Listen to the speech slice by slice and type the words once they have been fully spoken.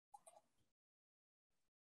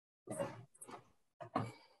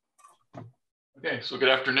Okay, so good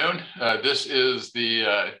afternoon. This is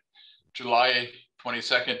the July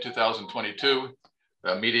 22nd, 2022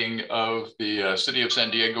 meeting of the City of San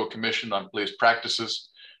Diego Commission on Police Practices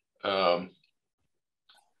Ad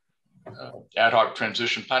Hoc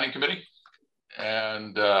Transition Planning Committee.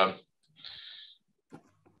 And I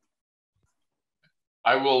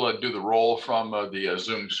will do the roll from the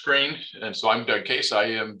Zoom screen. And so I'm Doug Case. I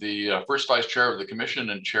am the first vice chair of the commission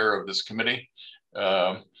and chair of this committee.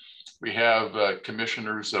 We have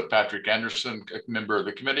Commissioners Patrick Anderson, a member of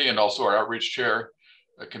the committee, and also our outreach chair,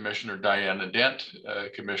 Commissioner Diana Dent,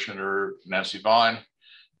 Commissioner Nancy Vaughn.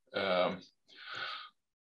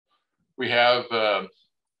 We have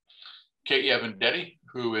Katie Avendetti,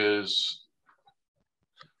 who is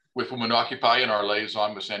with Women Occupy and our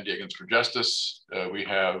liaison with San Diegans for Justice. We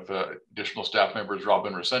have additional staff members,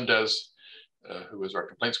 Robin Resendez, who is our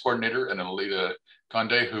complaints coordinator, and Alita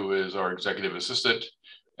Conde, who is our executive assistant.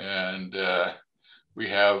 And we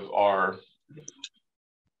have our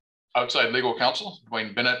outside legal counsel,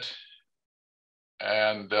 Dwayne Bennett,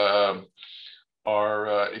 and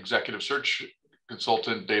our executive search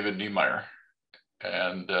consultant, David Niemeyer.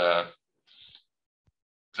 And did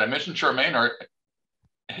I mention Charmaine, our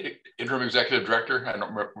interim executive director? I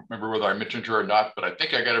don't remember whether I mentioned her or not, but I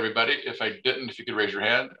think I got everybody. If I didn't, if you could raise your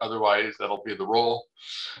hand. Otherwise, that'll be the roll.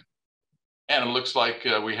 And it looks like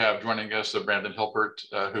we have joining us Brandon Hilpert,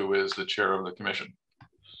 who is the chair of the commission.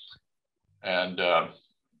 And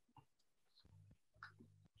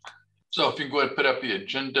so if you can go ahead and put up the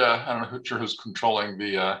agenda. I'm not sure who's controlling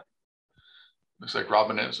the, looks like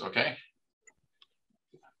Robin is, okay.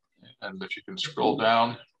 And if you can scroll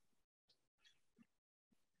down.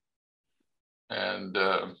 And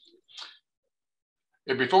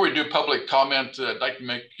before we do public comment, I'd like to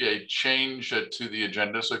make a change to the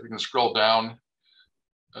agenda. So if you can scroll down.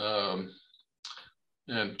 And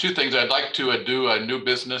two things, I'd like to do a new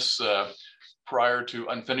business prior to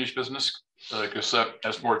unfinished business, because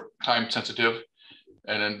that's more time sensitive.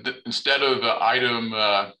 And then instead of item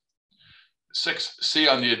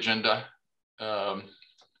 6C on the agenda,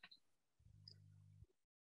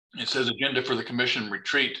 it says agenda for the commission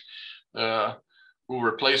retreat. We'll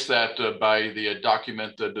replace that by the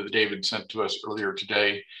document that David sent to us earlier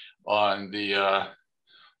today on the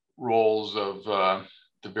roles of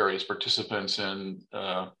the various participants in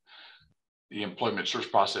the employment search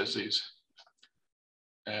processes.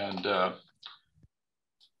 And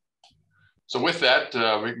so with that,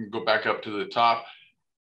 we can go back up to the top.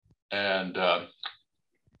 And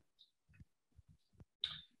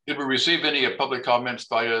did we receive any public comments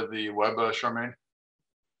via the web, Charmaine?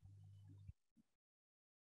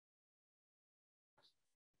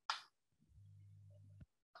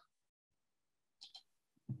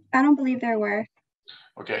 I don't believe there were.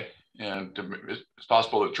 Okay, and it's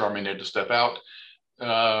possible that Charmaine had to step out.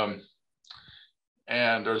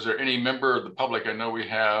 And is there any member of the public? I know we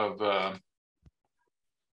have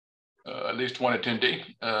at least one attendee.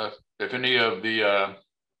 If any of the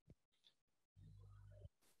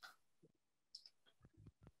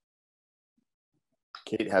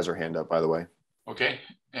Kate has her hand up, by the way. Okay,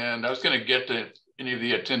 and I was going to get to any of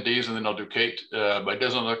the attendees and then I'll do Kate, but it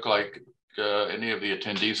doesn't look like any of the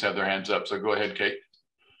attendees have their hands up. So go ahead, Kate.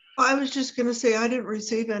 I was just going to say I didn't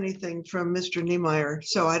receive anything from Mr. Niemeyer,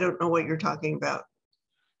 so I don't know what you're talking about.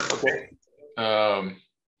 Okay.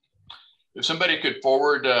 If somebody could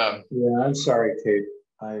forward. Yeah, I'm sorry, Kate.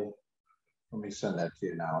 Let me send that to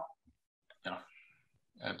you now. Yeah.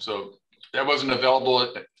 And so that wasn't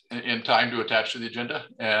available in time to attach to the agenda,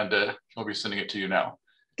 and I'll be sending it to you now.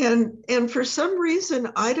 And for some reason,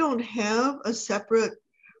 I don't have a separate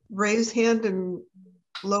raise hand and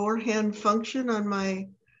lower hand function on my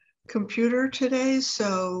computer today,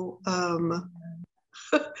 so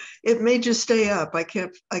it may just stay up. I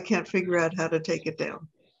can't figure out how to take it down.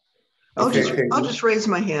 I'll just raise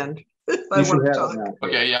my hand if I want to talk.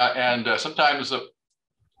 Okay, yeah, and sometimes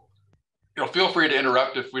feel free to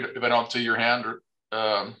interrupt if I don't see your hand.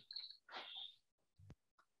 Or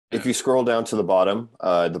if you scroll down to the bottom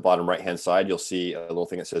right hand side, you'll see a little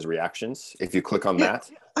thing that says reactions. If you click on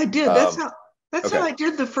that. I did. That's how I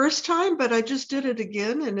did the first time, but I just did it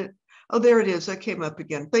again, and there it is. That came up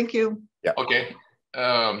again. Thank you. Yeah. Okay.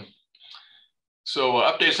 So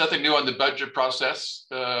updates, nothing new on the budget process.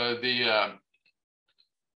 The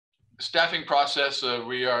staffing process,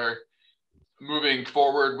 we are moving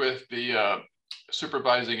forward with the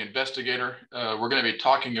supervising investigator. We're going to be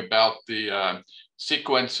talking about the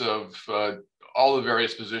sequence of all the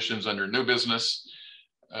various positions under new business.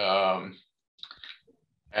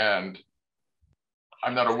 And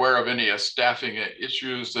I'm not aware of any staffing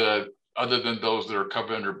issues. other than those that are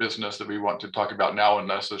covered under business that we want to talk about now,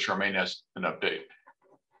 unless Charmaine has an update.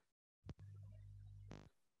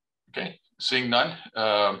 Okay, seeing none.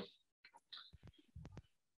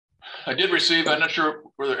 I did receive, I'm not sure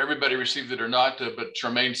whether everybody received it or not, but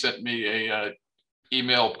Charmaine sent me a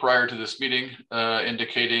email prior to this meeting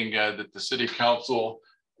indicating that the city council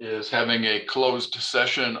is having a closed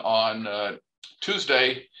session on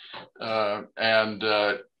Tuesday, and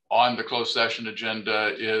on the closed session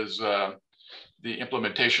agenda is the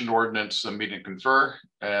implementation ordinance meet and confer.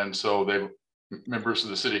 And so members of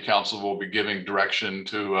the city council will be giving direction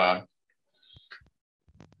to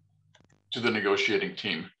the negotiating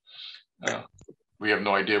team. We have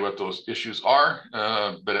no idea what those issues are,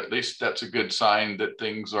 but at least that's a good sign that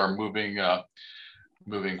things are moving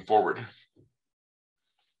forward.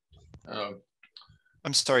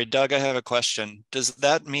 I'm sorry, Doug, I have a question. Does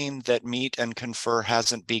that mean that meet and confer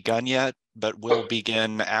hasn't begun yet, but will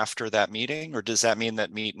begin after that meeting? Or does that mean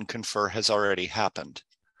that meet and confer has already happened?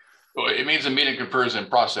 Well, it means the meet and confer is in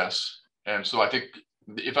process. And so I think,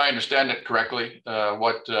 if I understand it correctly,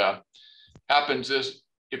 what happens is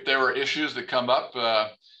if there are issues that come up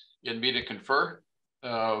in meet and confer,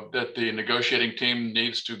 that the negotiating team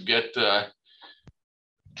needs to get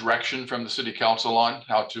direction from the city council on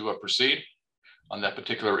how to proceed on that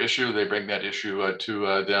particular issue, they bring that issue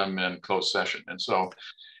to them in closed session. And so.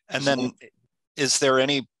 And then is there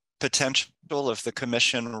any potential of the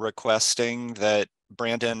commission requesting that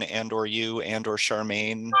Brandon and or you and or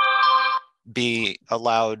Charmaine be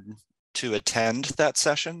allowed to attend that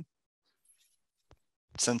session?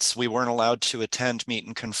 Since we weren't allowed to attend meet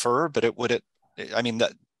and confer, but I mean,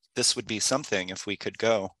 that this would be something if we could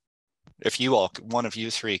go, if you all, one of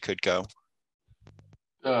you three could go.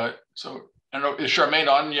 So I don't know, is Charmaine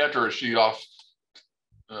on yet or is she off?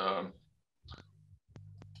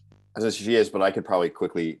 As she is, but I could probably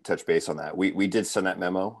quickly touch base on that. We did send that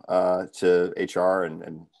memo to HR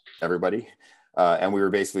and everybody. And we were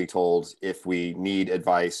basically told if we need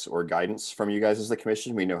advice or guidance from you guys as the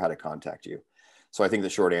commission, we know how to contact you. So I think the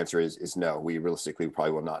short answer is no. We realistically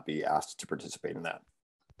probably will not be asked to participate in that.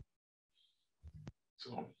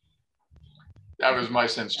 So that was my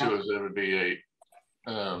sense too, is that it would be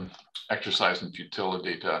a exercise in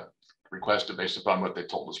futility to request it based upon what they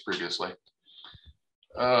told us previously.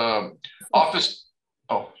 Office.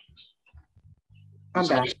 Oh, I'm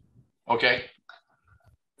back. Okay.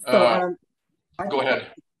 So, go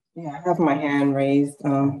ahead. Yeah, I have my hand raised.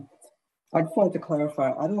 I just wanted to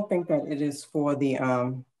clarify. I don't think that it is for the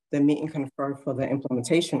meet and confer for the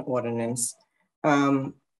implementation ordinance.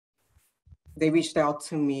 They reached out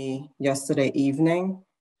to me yesterday evening,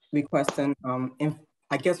 requesting,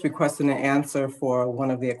 requesting an answer for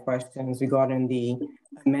one of their questions regarding the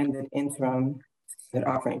amended interim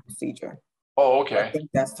operating procedure. Oh, okay. I think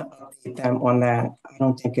that's to update them on that. I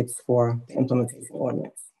don't think it's for the implementation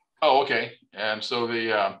ordinance. Oh, okay. And so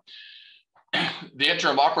the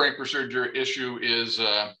interim operating procedure issue is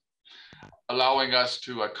allowing us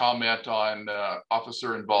to comment on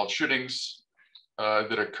officer involved shootings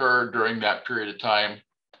that occurred during that period of time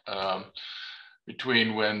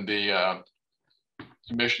between when the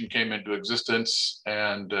commission came into existence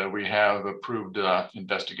and we have approved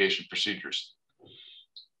investigation procedures.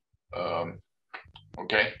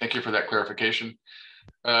 Okay, thank you for that clarification.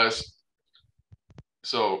 But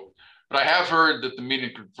I have heard that the meet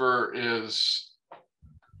and confer is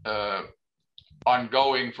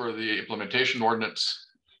ongoing for the implementation ordinance.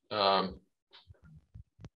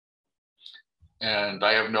 And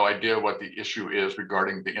I have no idea what the issue is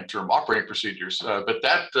regarding the interim operating procedures, but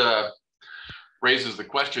that raises the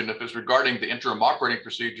question, if it's regarding the interim operating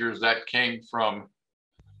procedures, that came from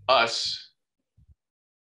us.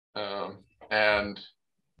 And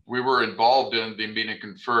we were involved in the meet and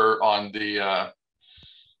confer on the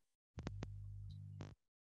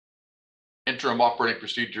interim operating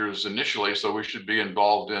procedures initially, so we should be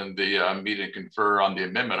involved in the meet and confer on the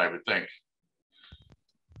amendment, I would think.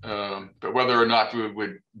 But whether or not we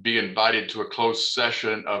would be invited to a closed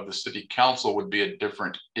session of the city council would be a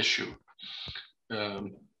different issue.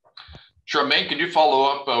 Charmaine, can you follow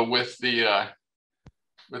up with the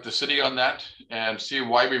city on that and see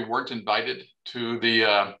why we weren't invited to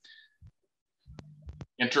the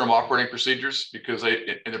interim operating procedures? Because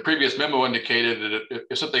in the previous memo indicated that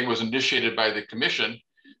if something was initiated by the commission,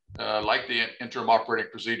 like the interim operating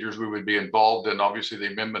procedures, we would be involved. And obviously the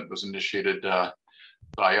amendment was initiated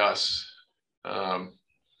by us.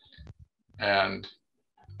 And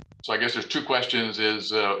so I guess there's two questions: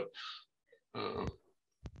 is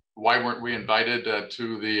why weren't we invited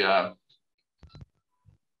to the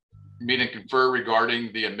meet and confer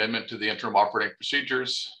regarding the amendment to the interim operating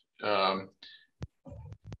procedures? And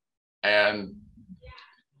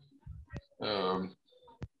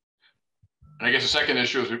I guess the second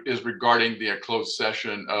issue is regarding the closed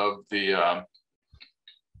session of the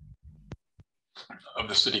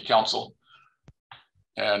city council.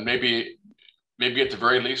 And maybe at the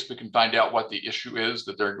very least, we can find out what the issue is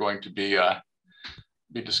that they're going to be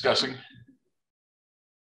discussing.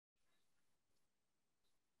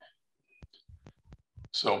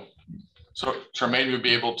 So Charmaine, you'll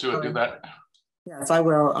be able to do that? Yes, I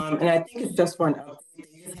will. And I think it's just one update.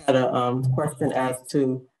 You had a question as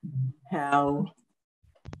to how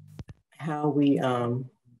we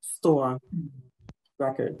store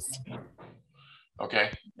records.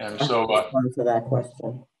 Okay, and so to that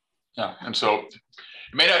question. Yeah, and so it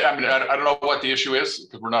may not, I mean, I don't know what the issue is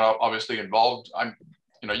because we're not obviously involved.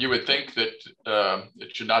 You would think that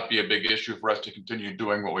it should not be a big issue for us to continue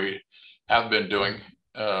doing what we have been doing,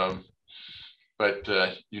 but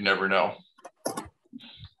you never know.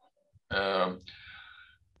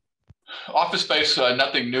 Office space,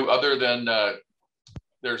 nothing new other than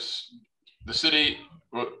there's the city.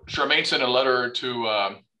 Charmaine sent a letter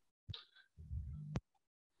to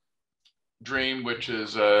DREAM, which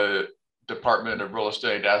is a Department of Real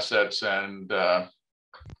Estate Assets and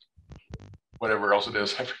whatever else it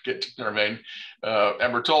is, I forget, Charmaine.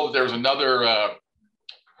 And we're told that there was another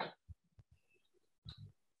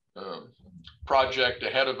project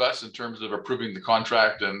ahead of us in terms of approving the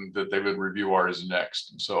contract, and that they would review ours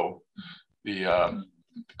next. So the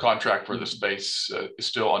contract for the space is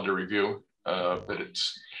still under review, but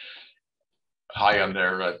it's high on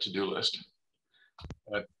their to-do list.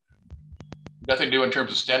 Nothing new in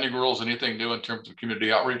terms of standing rules. Anything new in terms of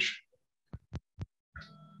community outreach?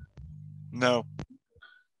 No.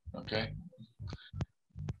 Okay.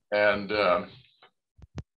 And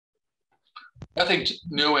nothing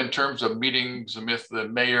new in terms of meetings with the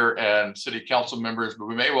mayor and city council members, but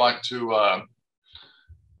we may want to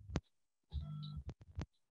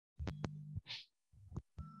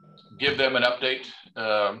give them an update.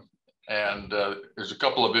 And there's a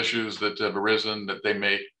couple of issues that have arisen that they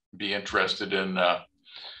may be interested in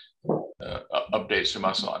updates from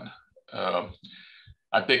us on.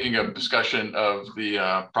 I'm thinking of discussion of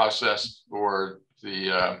the process for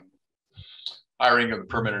the hiring of the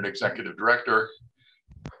permanent executive director,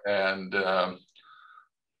 and the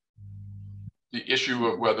issue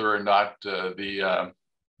of whether or not the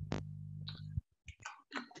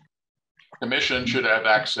commission should have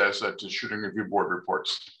access to shooting review board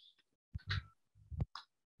reports.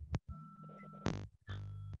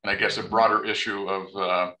 And I guess a broader issue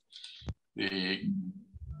of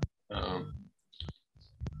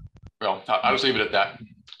well, I'll just leave it at that.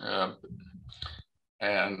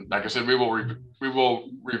 And like I said, we will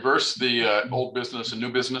reverse the old business and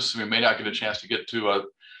new business. We may not get a chance to get to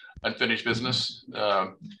unfinished business,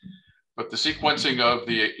 but the sequencing of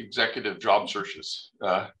the executive job searches.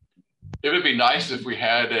 It would be nice if we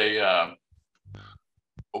had a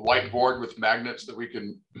whiteboard with magnets that we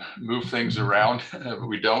can move things around, but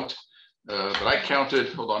we don't. But I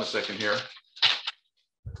counted, hold on a second here, a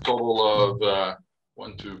total of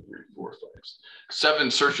 1, 2, 3, 4, 5, 7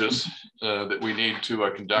 searches that we need to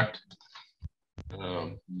conduct.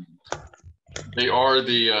 They are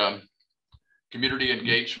the community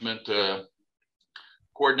engagement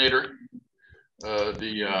coordinator,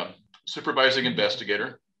 the supervising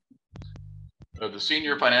investigator, the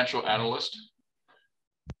senior financial analyst,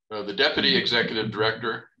 the deputy executive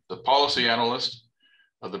director, the policy analyst,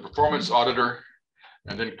 the performance auditor,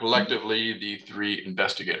 and then collectively the 3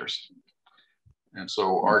 investigators. And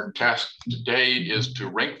so our task today is to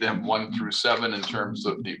rank them 1 through 7 in terms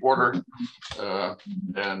of the order.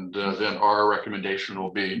 And then our recommendation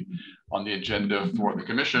will be on the agenda for the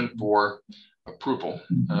commission for approval.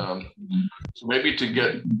 So maybe to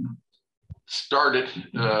get started,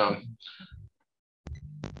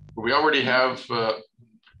 we already have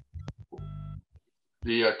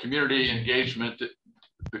the community engagement.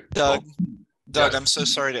 Doug, yes. I'm so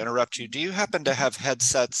sorry to interrupt you. Do you happen to have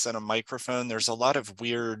headsets and a microphone? There's a lot of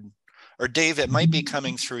weird, or Dave, it might be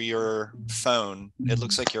coming through your phone. It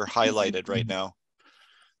looks like you're highlighted right now.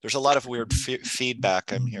 There's a lot of weird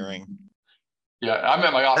feedback I'm hearing. Yeah, I'm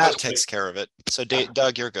at my office. That takes care of it. So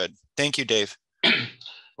Doug, you're good. Thank you, Dave.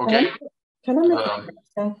 Okay. Can I make a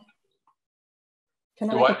question? Can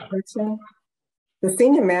I make a question? The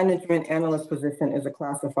senior management analyst position is a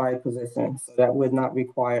classified position, so that would not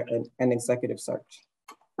require an executive search.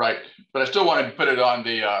 Right, but I still wanted to put it on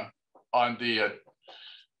the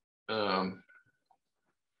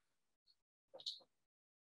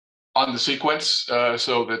sequence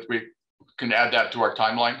so that we can add that to our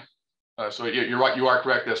timeline. So you're right. You are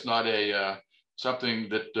correct. That's not a something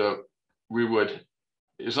that we would.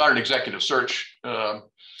 It's not an executive search,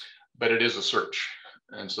 but it is a search.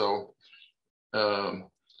 And so, so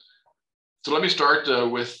let me start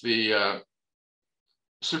with the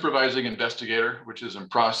supervising investigator, which is in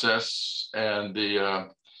process, and the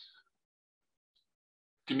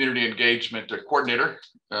community engagement coordinator.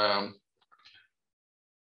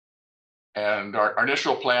 And our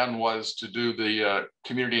initial plan was to do the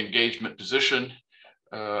community engagement position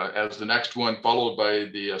as the next one, followed by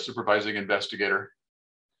the supervising investigator.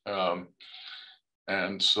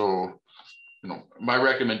 And so, you know, my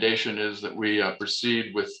recommendation is that we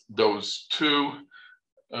proceed with those two,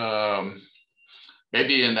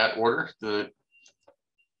 maybe in that order: the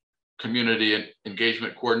community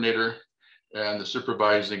engagement coordinator and the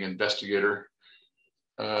supervising investigator.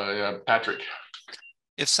 Patrick.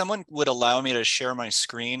 If someone would allow me to share my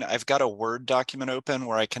screen, I've got a Word document open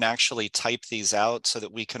where I can actually type these out so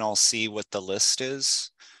that we can all see what the list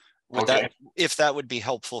is. Would Okay. if that would be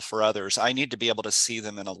helpful for others, I need to be able to see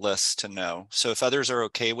them in a list to know. So if others are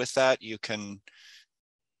okay with that, you can,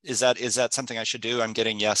 is that something I should do? I'm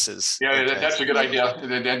getting yeses. Yeah, Okay. that's a good idea.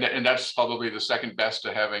 And that's probably the second best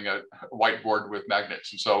to having a whiteboard with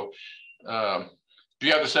magnets. And so, do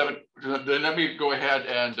you have the 7? Then let me go ahead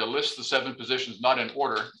and list the 7 positions, not in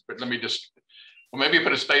order, but let me just, well, maybe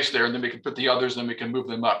put a space there and then we can put the others and we can move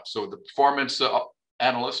them up. So the performance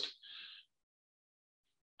analyst,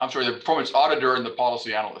 I'm sorry, the performance auditor and the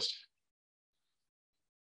policy analyst.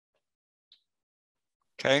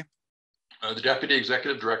 Okay. The deputy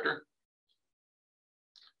executive director.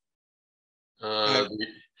 The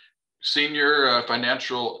senior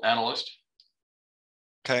financial analyst.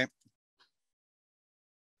 Okay.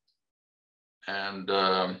 And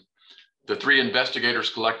the 3 investigators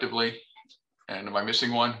collectively. And am I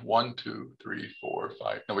missing one? 1, 2, 3, 4,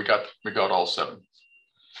 5. No, we got all 7.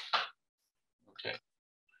 Okay.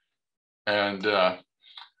 And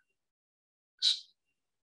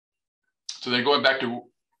so then going back to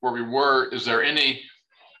where we were, is there any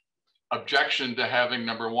objection to having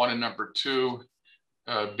number 1 and number 2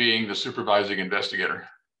 being the supervising investigator?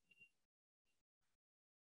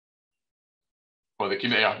 Well, the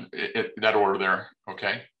committee, that order there.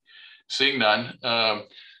 Okay. Seeing none.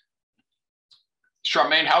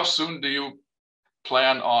 Charmaine, how soon do you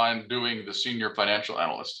plan on doing the senior financial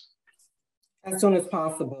analyst? As soon as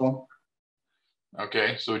possible.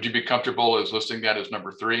 Okay. So would you be comfortable as listing that as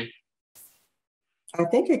number 3? I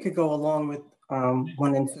think it could go along with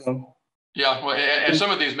 1 and 2. Yeah. Well, and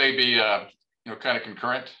some of these may be, you know, kind of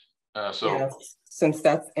concurrent. So yes, since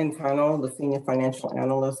that's internal, the senior financial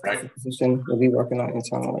analyst, right, that's a position we'll be working on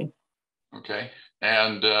internally. Okay.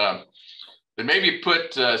 And then maybe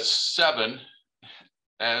put 7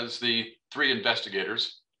 as the 3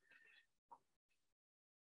 investigators.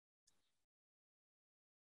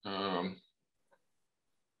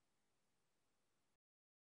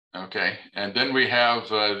 Okay. And then we have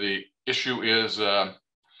the issue is the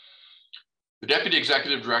deputy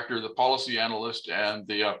executive director, the policy analyst, and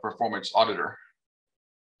the performance auditor.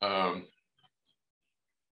 I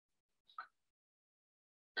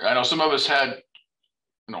know some of us had,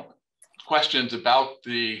 you know, questions about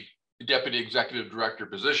the deputy executive director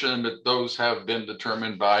position, but those have been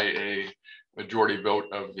determined by a majority vote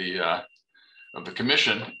of the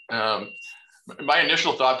commission. My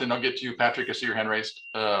initial thought, then I'll get to you, Patrick, I see your hand raised,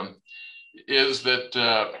 is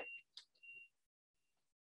that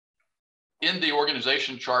in the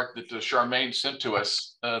organization chart that Charmaine sent to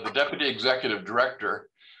us, the deputy executive director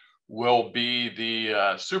will be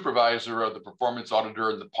the supervisor of the performance auditor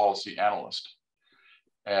and the policy analyst.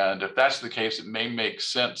 And if that's the case, it may make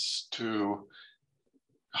sense to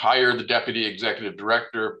hire the deputy executive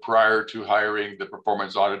director prior to hiring the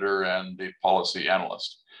performance auditor and the policy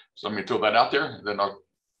analyst. So let me throw that out there, and then I'll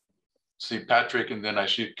see Patrick, and then I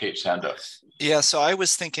see Kate's hand up. Yeah, so I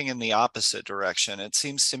was thinking in the opposite direction. It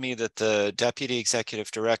seems to me that the deputy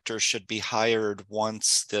executive director should be hired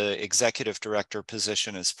once the executive director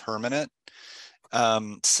position is permanent.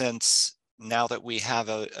 Since now that we have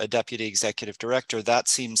a deputy executive director, that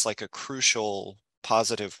seems like a crucial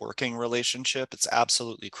positive working relationship. It's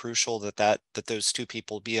absolutely crucial that those 2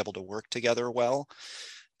 people be able to work together well.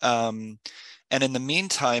 And in the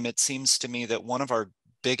meantime, it seems to me that one of our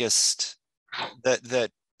biggest,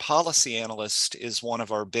 that policy analyst is one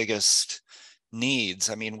of our biggest needs.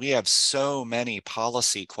 I mean, we have so many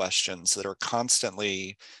policy questions that are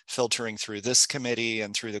constantly filtering through this committee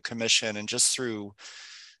and through the commission and just through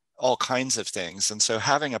all kinds of things. And so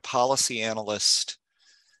having a policy analyst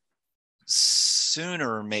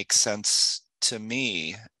sooner makes sense to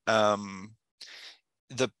me.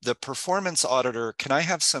 the performance auditor, can I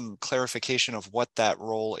have some clarification of what that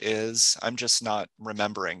role is? I'm just not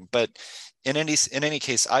remembering. But in any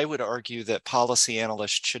case, I would argue that policy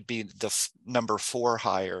analyst should be the number 4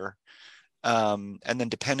 hire. And then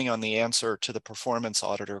depending on the answer to the performance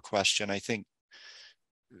auditor question, I think,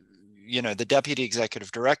 you know, the deputy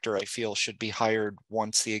executive director, I feel, should be hired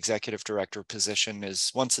once the executive director position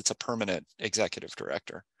is, once it's a permanent executive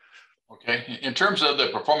director. Okay, in terms of the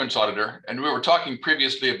performance auditor, and we were talking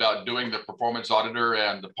previously about doing the performance auditor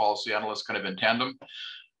and the policy analyst kind of in tandem.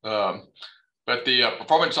 But the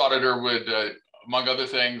performance auditor would, among other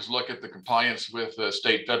things, look at the compliance with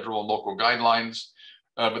state, federal, and local guidelines.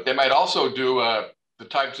 But they might also do the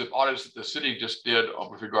types of audits that the city just did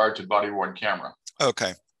with regard to body-worn camera.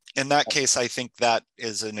 Okay. In that case, I think that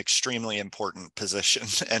is an extremely important position.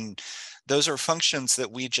 And those are functions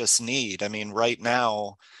that we just need. I mean, right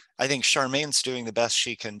now, I think Charmaine's doing the best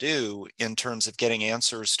she can do in terms of getting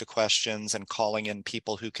answers to questions and calling in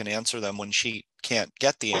people who can answer them when she can't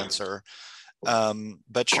get the answer.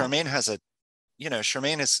 But Charmaine has a, you know,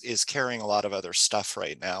 Charmaine is carrying a lot of other stuff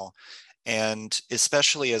right now. And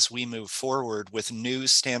especially as we move forward with new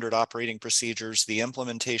standard operating procedures, the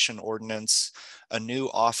implementation ordinance, a new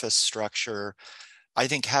office structure, I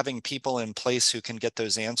think having people in place who can get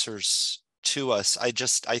those answers to us, I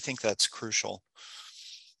think that's crucial.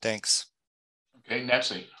 Thanks. Okay,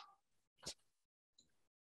 Nancy.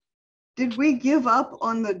 Did we give up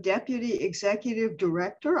on the deputy executive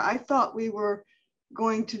director? I thought we were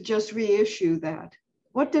going to just reissue that.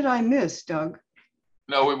 What did I miss, Doug?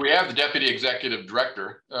 No, we have the deputy executive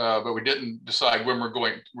director, but we didn't decide when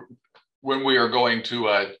we are going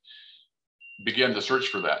to begin the search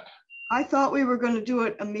for that. I thought we were going to do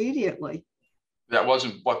it immediately. That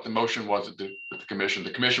wasn't what the motion was at the commission.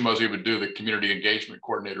 The commission was we would do the community engagement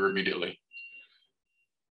coordinator immediately.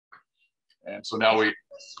 And so now we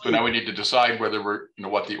need to decide whether we're, you know,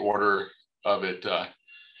 what the order of it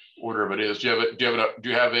is. Do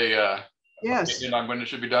you have a yes, opinion on when it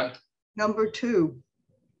should be done? Number 2.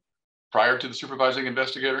 Prior to the supervising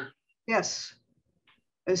investigator? Yes,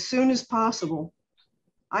 as soon as possible.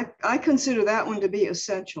 I consider that one to be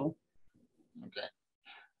essential. Okay.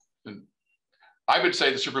 And I would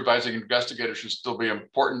say the supervising investigator should still be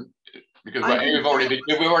important because we've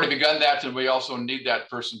already begun that, and we also need that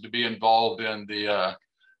person to be involved in the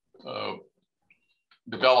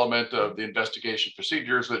development of the investigation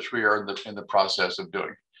procedures, which we are in the process of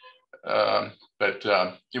doing. But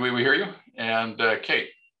we hear you. And Kate.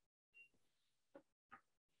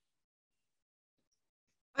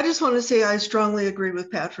 I just want to say I strongly agree with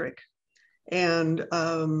Patrick, and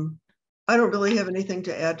I don't really have anything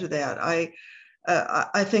to add to that.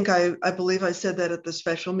 I think I believe I said that at the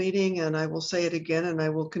special meeting, and I will say it again, and I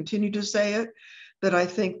will continue to say it, that I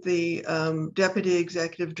think the deputy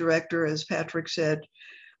executive director, as Patrick said,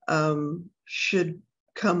 should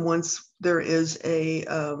come once there is a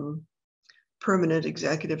permanent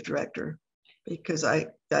executive director, because I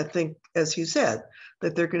think, as you said,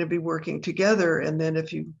 that they're going to be working together. And then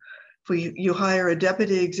if you hire a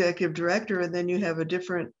deputy executive director and then you have a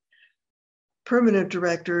different permanent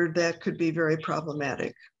director, that could be very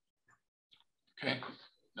problematic. Okay.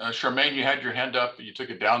 Charmaine, you had your hand up, but you took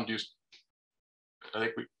it down. I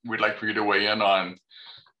think we'd like for you to weigh in on.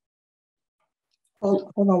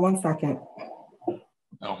 Hold on 1 second.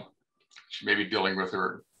 No, she may be dealing with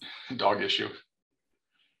her dog issue.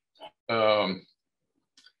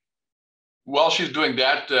 While she's doing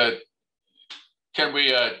that, can we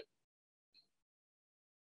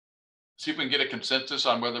see if we can get a consensus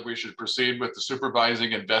on whether we should proceed with the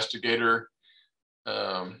supervising investigator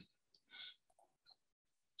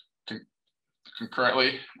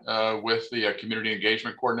concurrently with the community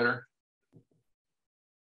engagement coordinator?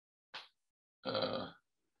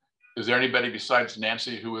 Is there anybody besides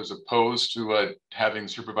Nancy who is opposed to having the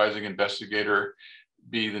supervising investigator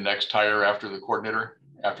be the next hire after the coordinator,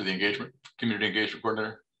 after the community engagement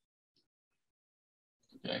coordinator?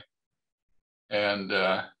 Okay. And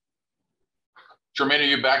Charmaine, are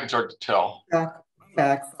you back? It's hard to tell.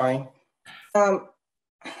 Back, sorry.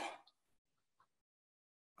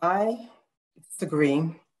 I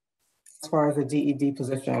disagree as far as the DED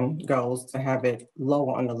position goes to have it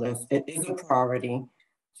lower on the list. It is a priority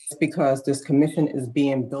just because this commission is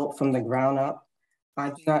being built from the ground up. I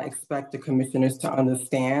do not expect the commissioners to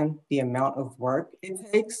understand the amount of work it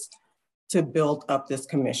takes to build up this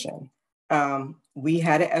commission. We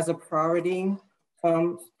had it as a priority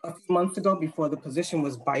a few months ago before the position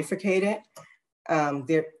was bifurcated.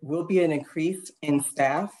 There will be an increase in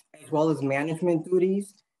staff as well as management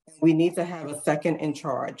duties. We need to have a second in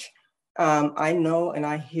charge. I know and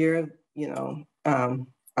I hear,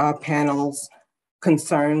 our panel's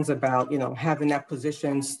concerns about, having that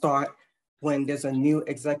position start when there's a new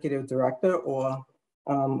executive director or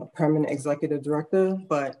a permanent executive director.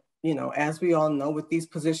 But, as we all know, with these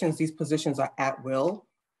positions are at will,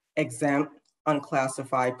 exempt,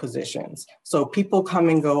 unclassified positions. So people come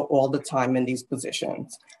and go all the time in these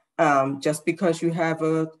positions. Just because you have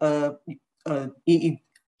an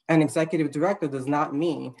executive director does not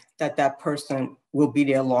mean that that person will be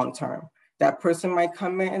there long term. That person might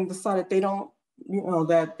come in and decide that they don't,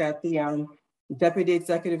 that the deputy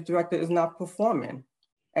executive director is not performing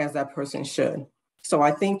as that person should. So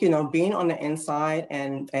I think, being on the inside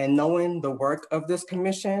and knowing the work of this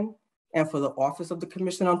commission and for the Office of the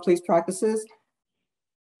Commission on Police Practices,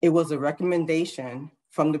 it was a recommendation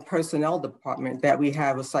from the personnel department that we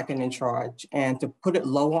have a second in charge, and to put it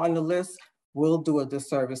lower on the list will do a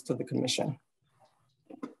disservice to the commission.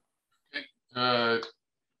 Okay.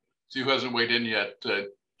 See who hasn't weighed in yet.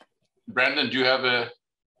 Brandon, do you have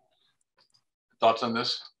thoughts on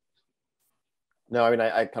this? No, I mean,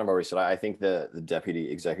 I kind of already said, I think the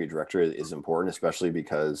deputy executive director is important, especially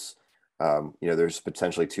because, there's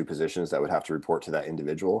potentially 2 positions that would have to report to that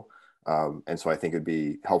individual. And so I think it'd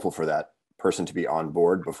be helpful for that person to be on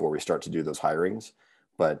board before we start to do those hirings.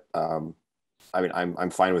 But I mean, I'm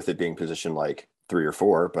fine with it being positioned like 3 or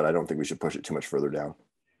 4, but I don't think we should push it too much further down.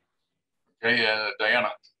 Okay, Diana.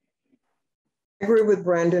 I agree with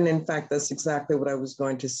Brandon. In fact, that's exactly what I was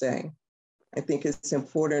going to say. I think it's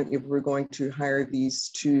important, if we're going to hire these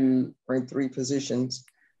 2 or 3 positions,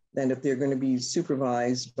 then if they're going to be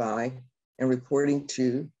supervised by and reporting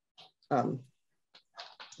to,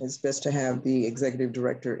 it's best to have the executive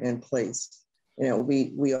director in place.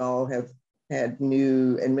 We all have had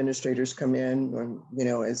new administrators come in,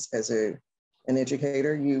 as an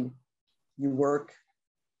educator, you work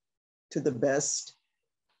to the best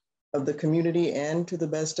of the community and to the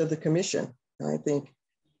best of the commission. And I think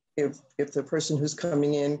if the person who's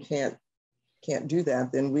coming in can't do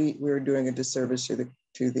that, then we're doing a disservice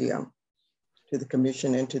to the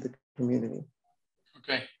commission and to the community.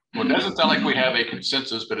 Okay. Well, it doesn't sound like we have a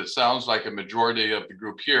consensus, but it sounds like a majority of the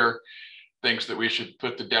group here thinks that we should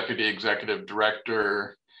put the deputy executive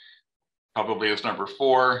director probably as number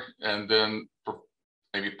 4, and then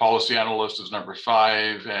maybe policy analyst is number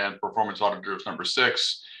 5, and performance auditor is number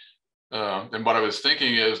 6. And what I was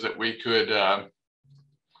thinking is that we could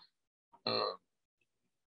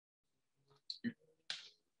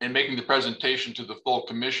in making the presentation to the full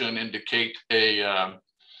commission, indicate a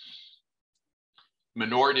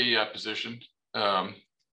minority position,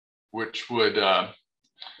 which would,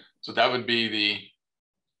 so that would be the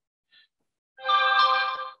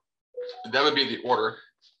order.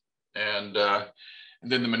 And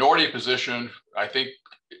then the minority position, I think,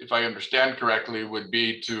 if I understand correctly, would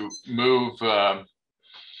be to move the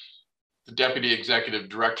deputy executive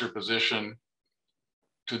director position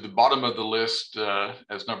to the bottom of the list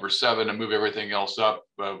as number 7, and move everything else up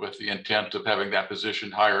with the intent of having that position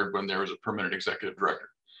hired when there is a permanent executive director.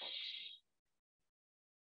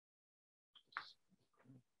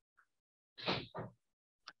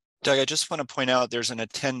 Doug, I just want to point out there's an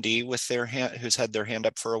attendee with their hand who's had their hand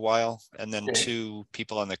up for a while, and then 2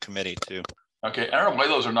 people on the committee too. Okay, I don't know why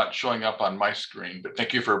those are not showing up on my screen, but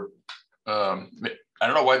thank you for, I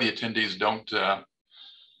don't know why the attendees don't,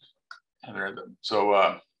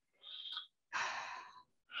 so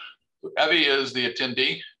Evie is the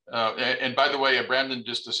attendee. And by the way, Brandon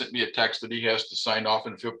just sent me a text that he has to sign off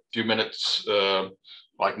in a few minutes,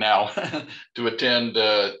 like now, to attend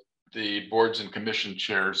the boards and commission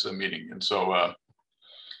chairs meeting. And so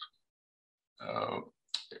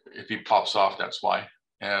if he pops off, that's why.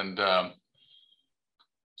 And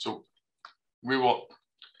so we will,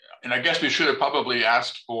 and I guess we should have probably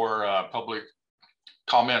asked for public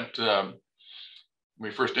comment when we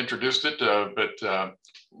first introduced it, but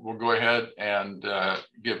we'll go ahead and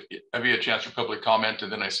give Evie a chance for public comment,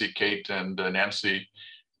 and then I see Kate and Nancy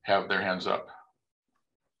have their hands up.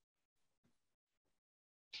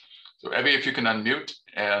 So Evie, if you can unmute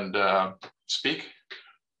and speak.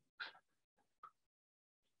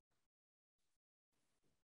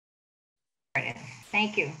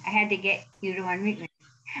 Thank you. I had to get you to unmute me.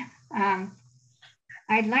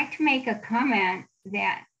 I'd like to make a comment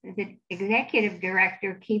that the executive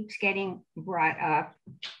director keeps getting brought up,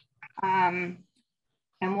 and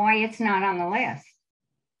why it's not on the list.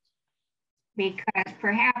 Because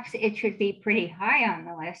perhaps it should be pretty high on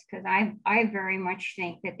the list, because I very much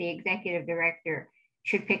think that the executive director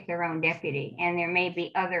should pick their own deputy, and there may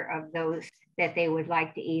be other of those that they would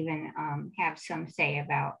like to even have some say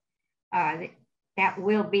about. That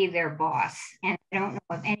will be their boss, and I don't know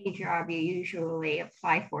of any job you usually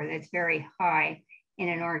apply for that's very high in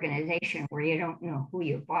an organization where you don't know who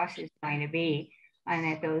your boss is going to be, and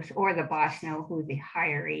that or the boss know who the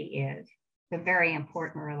hiree is. It's a very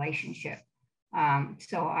important relationship.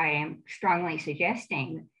 So I am strongly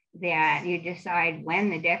suggesting that you decide when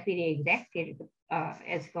the deputy executive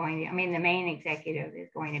is going to, the main executive is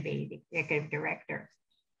going to be the executive director,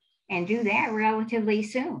 and do that relatively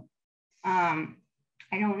soon.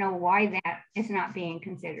 I don't know why that is not being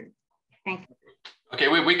considered. Thank you. Okay,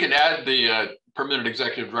 we can add the permanent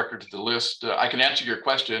executive director to the list. I can answer your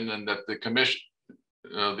question, and that the commission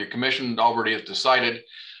already has decided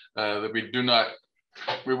that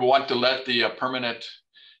we want to let the permanent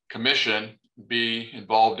commission be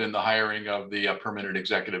involved in the hiring of the permanent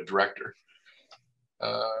executive director.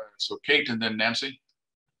 So Kate, and then Nancy.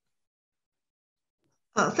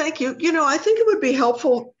 Thank you. I think it would be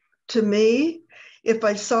helpful to me if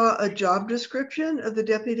I saw a job description of the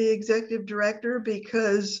deputy executive director,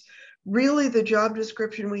 because really the job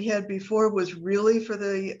description we had before was really for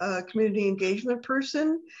the community engagement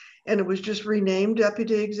person, and it was just renamed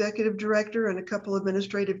deputy executive director, and a couple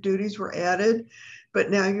administrative duties were added.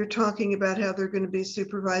 But now you're talking about how they're going to be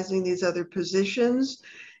supervising these other positions.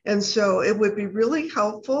 And so it would be really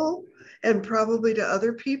helpful, and probably to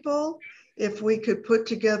other people, if we could put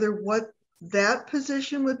together what that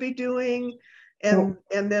position would be doing, and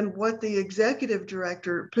then what the executive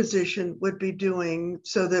director position would be doing,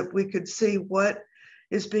 so that we could see what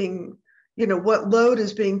is being, what load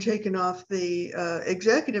is being taken off the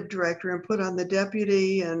executive director and put on the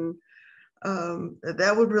deputy. And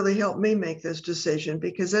that would really help me make this decision,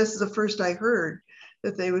 because this is the first I heard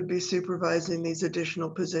that they would be supervising these additional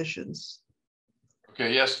positions.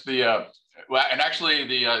 Okay, yes, and actually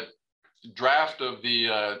the draft of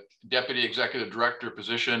the deputy executive director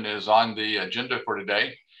position is on the agenda for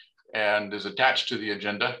today and is attached to the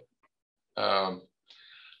agenda. And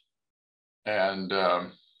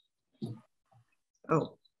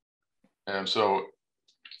so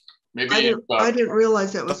maybe I didn't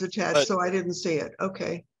realize that was attached, so I didn't see it.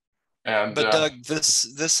 Okay. But Doug,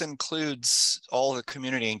 this includes all the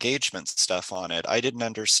community engagement stuff on it. I didn't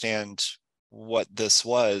understand what this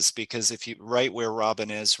was, because if you right where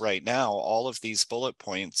Robin is right now, all of these bullet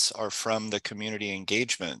points are from the community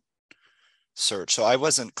engagement search. So I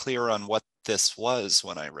wasn't clear on what this was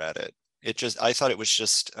when I read it. I thought it was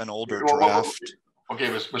just an older draft.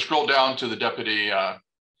 Okay, let's scroll down to the deputy.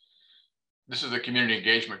 This is the community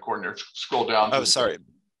engagement coordinator. Scroll down. Oh, sorry,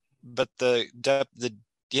 but the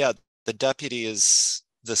deputy is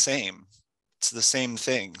the same. It's the same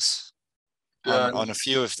things on a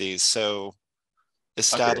few of these. So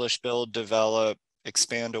establish, build, develop,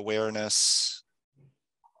 expand awareness.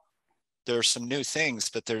 There are some new things,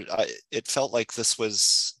 but it felt like this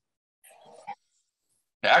was.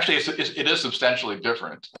 Actually, it is substantially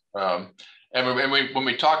different. And when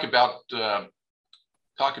we talk about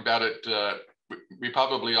it, we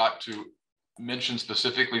probably ought to mention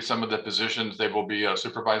specifically some of the positions they will be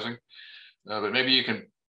supervising. But maybe you can,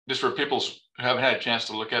 just for people who haven't had a chance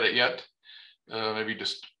to look at it yet, maybe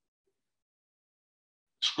just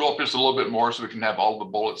scroll up just a little bit more so we can have all the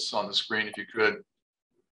bullets on the screen if you could,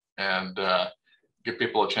 and give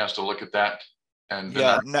people a chance to look at that. And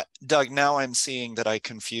Doug, now I'm seeing that I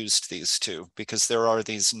confused these two, because there are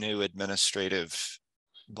these new administrative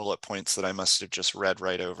bullet points that I must have just read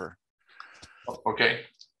right over. Okay,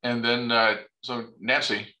 and then so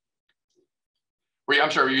Nancy,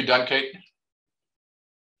 I'm sorry, were you done, Kate?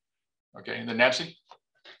 Okay, and then Nancy.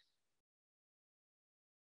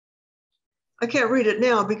 I can't read it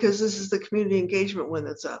now because this is the community engagement one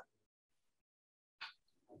that's up.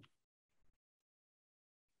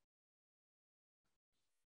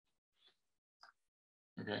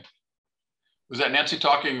 Okay. Was that Nancy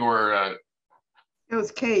talking, or? It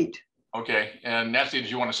was Kate. Okay, and Nancy,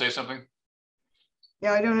 did you want to say something?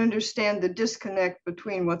 Yeah, I don't understand the disconnect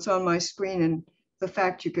between what's on my screen and the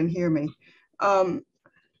fact you can hear me.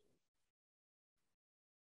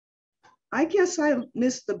 I guess I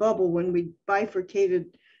missed the bubble when we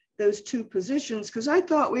bifurcated those two positions, because I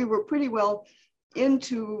thought we were pretty well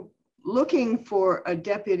into looking for a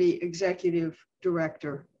deputy executive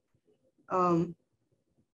director.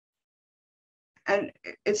 And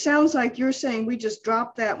it sounds like you're saying we just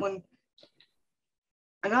dropped that one.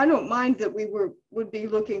 And I don't mind that we would be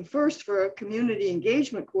looking first for a community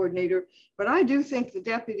engagement coordinator, but I do think the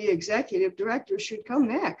deputy executive director should come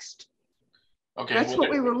next. Okay, that's what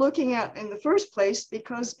we were looking at in the first place,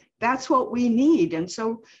 because that's what we need. And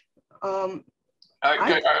so can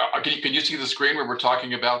you see the screen where we're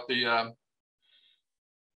talking about the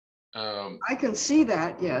I can see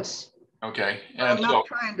that, yes. Okay. And I'm not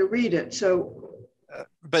trying to read it, so.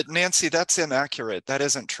 But Nancy, that's inaccurate. That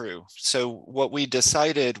isn't true. So what we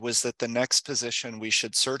decided was that the next position we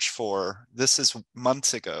should search for, this is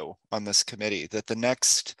months ago on this committee, that the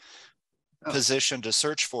next position to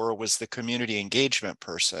search for was the community engagement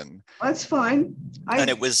person. That's fine. And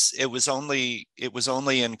it was only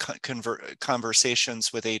in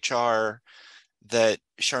conversations with HR that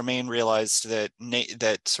Charmaine realized that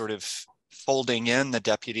that sort of folding in the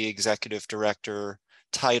deputy executive director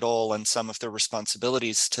title and some of the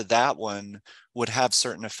responsibilities to that one would have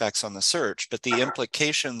certain effects on the search. But the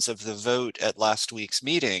implications of the vote at last week's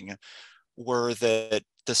meeting were that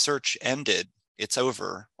the search ended. It's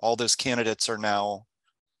over. All those candidates are now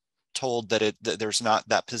told that there's not,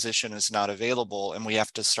 that position is not available, and we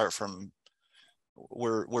have to start from,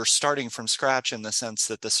 we're starting from scratch in the sense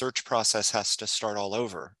that the search process has to start all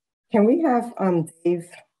over. Can we have Dave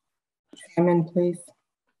Chairman, please?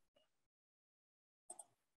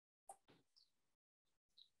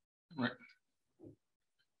 Right.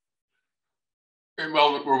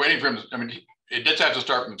 Well, we're waiting for him. I mean, it does have to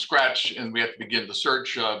start from scratch, and we have to begin the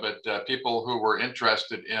search. But people who were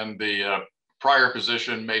interested in the prior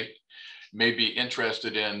position may be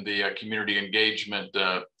interested in the community engagement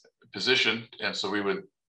position, and so we would,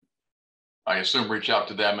 I assume, reach out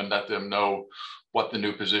to them and let them know what the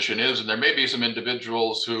new position is. And there may be some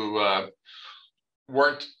individuals who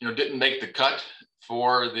didn't make the cut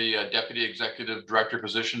for the deputy executive director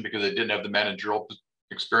position because they didn't have the managerial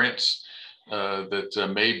experience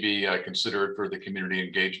that may be considered for the community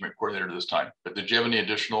engagement coordinator this time. But did you have any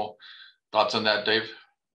additional thoughts on that, Dave?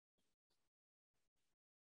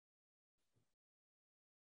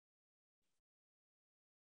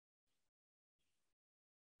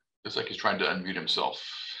 Looks like he's trying to unmute himself.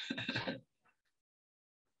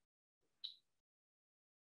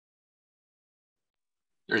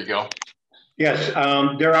 There you go. Yes,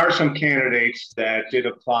 there are some candidates that did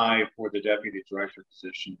apply for the deputy director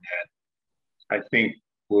position that I think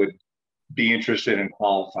would be interested and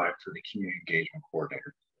qualified for the community engagement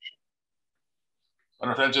coordinator position. I don't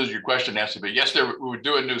know if that answers your question, Nancy, but yes, we would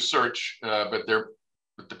do a new search, but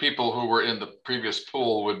the people who were in the previous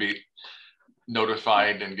pool would be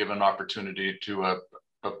notified and given an opportunity to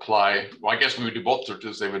apply. Well, I guess we would do both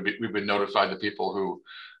searches. We would notify the people who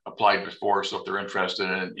applied before, so if they're interested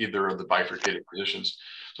in either of the bifurcated positions.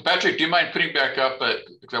 So Patrick, do you mind putting back up,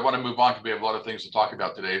 because I want to move on because we have a lot of things to talk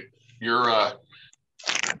about today. Can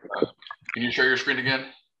you share your screen again?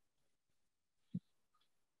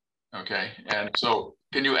 Okay, and so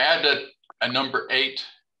can you add a number 8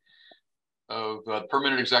 of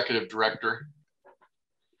permanent executive director?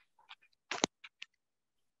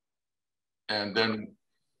 And then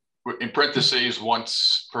in parentheses,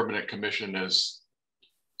 once permanent commission is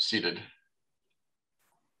seated.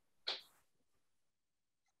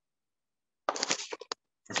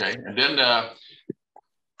 Okay, and then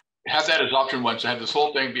have that as option 1. So have this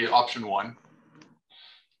whole thing be option 1.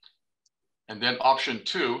 And then option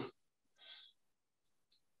 2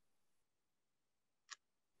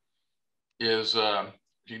 is, you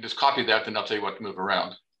can just copy that, then I'll tell you what to move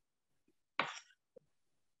around.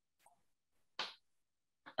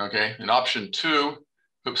 Okay, and option 2,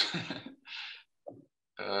 oops,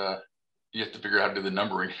 you have to figure out how to do the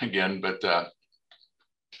numbering again, but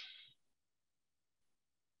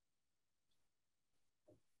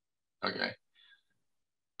okay.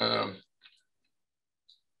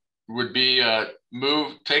 Would be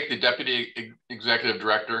take the deputy executive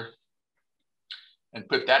director and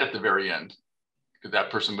put that at the very end, because that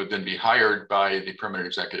person would then be hired by the permanent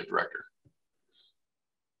executive director.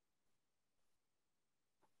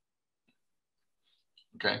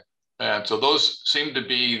 Okay, and so those seem to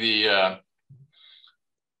be the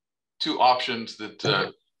 2 options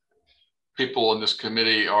that people in this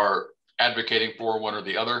committee are advocating for, one or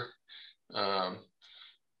the other.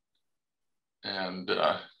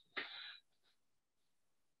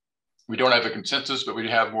 We don't have a consensus, but we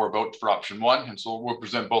have more votes for option 1. And so we'll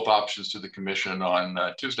present both options to the commission on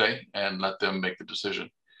Tuesday and let them make the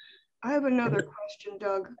decision. I have another question,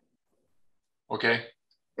 Doug. Okay.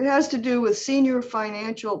 It has to do with senior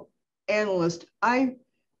financial analyst.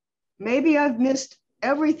 Maybe I've missed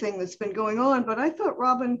everything that's been going on, but I thought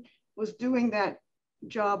Robin was doing that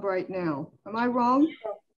job right now. Am I wrong?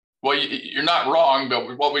 Well, you're not wrong,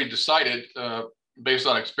 but what we decided based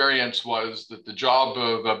on experience was that the job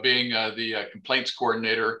of being the complaints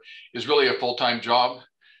coordinator is really a full-time job.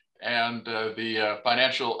 And the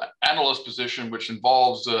financial analyst position, which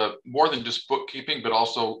involves more than just bookkeeping, but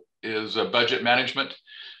also is budget management,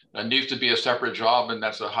 needs to be a separate job, and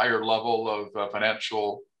that's a higher level of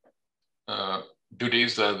financial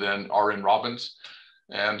duties than are in Robin's.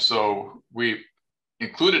 And so we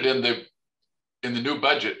included in the new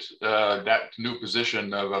budget, that new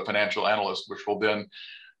position of a financial analyst, which will then,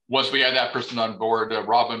 once we add that person on board,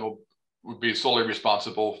 Robin will be solely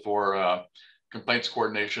responsible for complaints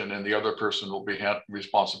coordination, and the other person will be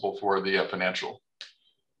responsible for the financial.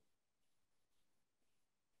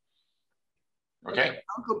 Okay.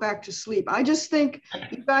 I'll go back to sleep. I just think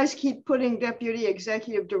you guys keep putting deputy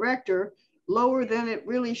executive director lower than it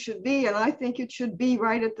really should be. And I think it should be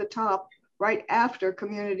right at the top, right after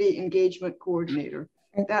community engagement coordinator.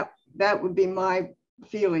 That would be my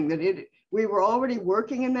feeling, that we were already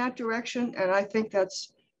working in that direction. And I think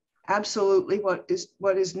that's absolutely what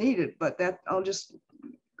is needed, but that I'll just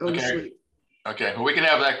go to sleep. Okay, well, we can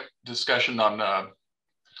have that discussion on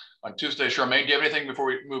Tuesday. Charmaine, do you have anything before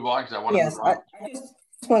we move on? Because I want to move on. I just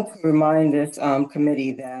want to remind this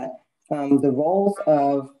committee that the roles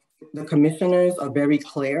of the commissioners are very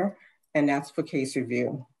clear, and that's for case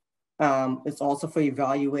review. It's also for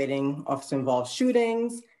evaluating officer-involved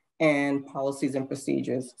shootings and policies and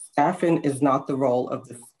procedures. Staffing is not the role of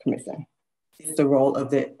this commission. It's the role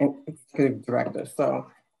of the executive director. So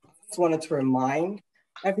I just wanted to remind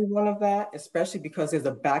everyone of that, especially because there's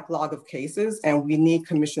a backlog of cases and we need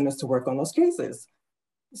commissioners to work on those cases.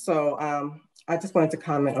 So I just wanted to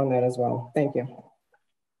comment on that as well. Thank you.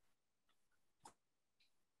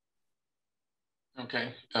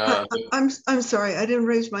 Okay. I'm sorry, I didn't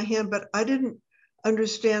raise my hand, but I didn't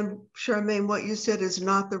understand, Charmaine, what you said is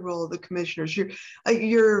not the role of the commissioners.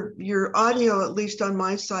 Your audio, at least on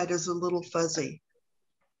my side, is a little fuzzy.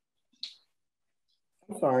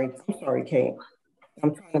 I'm sorry, Kate.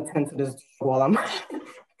 I'm trying to tend to this while I'm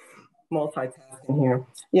multitasking here.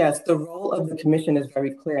 Yes, the role of the commission is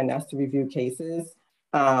very clear, and that's to review cases,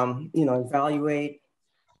 evaluate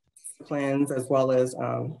plans, as well as,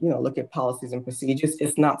 look at policies and procedures.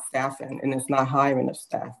 It's not staffing and it's not hiring of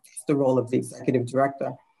staff. It's the role of the executive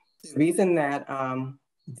director. The reason that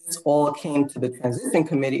this all came to the transition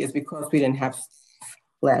committee is because we didn't have staff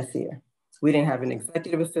last year. We didn't have an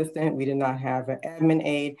executive assistant. We did not have an admin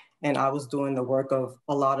aide, and I was doing the work of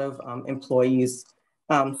a lot of employees.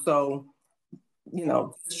 So,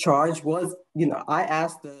 this charge was, I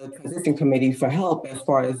asked the transition committee for help as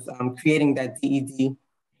far as creating that DED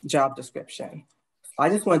job description. I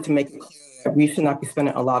just wanted to make it clear that we should not be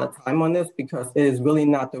spending a lot of time on this, because it is really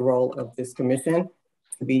not the role of this commission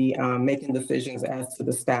to be making decisions as to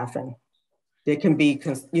the staffing. There can be,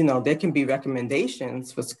 there can be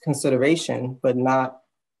recommendations for consideration, but not,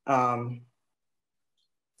 hard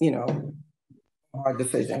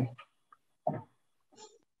decision.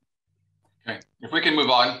 Okay, if we can move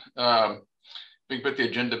on, we can put the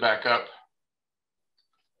agenda back up.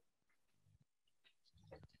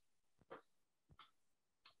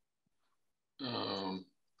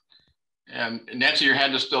 And Nancy, your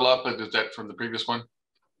hand is still up, but is that from the previous one?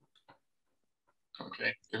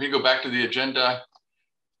 Okay, if you go back to the agenda,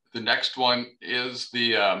 the next one is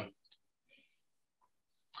the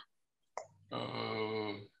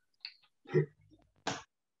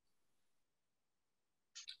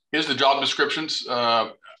here's the job descriptions.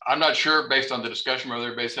 I'm not sure, based on the discussion, whether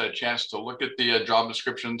everybody's had a chance to look at the job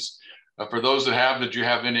descriptions. For those that have, did you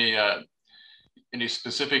have any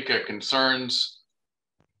specific concerns?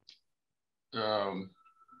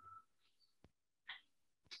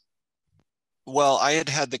 Well, I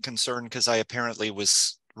had the concern because I apparently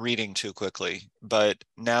was reading too quickly, but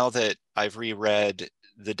now that I've reread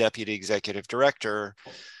the deputy executive director,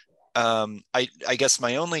 I guess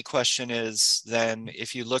my only question is then,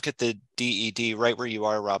 if you look at the DED right where you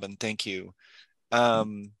are, Robin, thank you.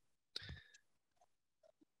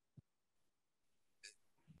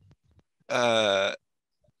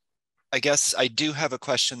 I guess I do have a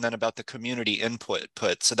question then about the community input.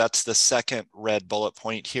 So that's the second red bullet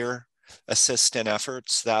point here, assist in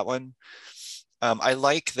efforts, that one. I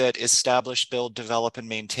like that establish, build, develop, and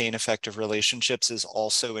maintain effective relationships is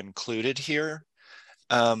also included here.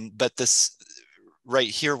 But this right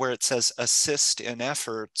here where it says assist in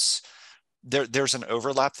efforts, there's an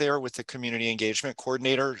overlap there with the community engagement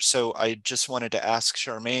coordinator. So I just wanted to ask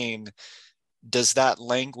Charmaine, does that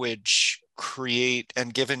language create,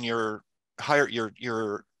 and given your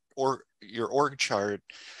org chart,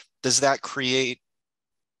 does that create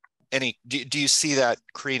any, do you see that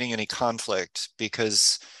creating any conflict?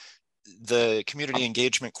 Because the community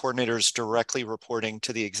engagement coordinator is directly reporting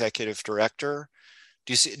to the executive director.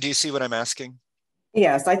 Do you see what I'm asking?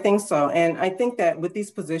 Yes, I think so. And I think that with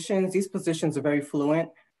these positions are very fluent.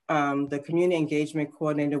 The community engagement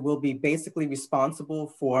coordinator will be basically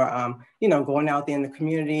responsible for, going out there in the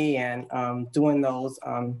community and doing those,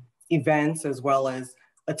 events as well as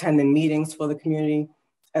attending meetings for the community.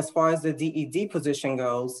 As far as the DED position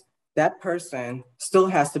goes, that person still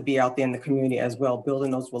has to be out there in the community as well,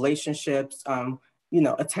 building those relationships,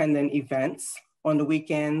 attending events on the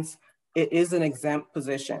weekends. It is an exempt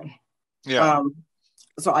position. Yeah.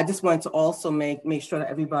 So I just wanted to also make sure that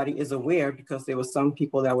everybody is aware, because there were some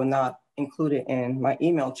people that were not included in my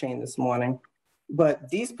email chain this morning. But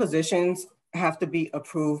these positions have to be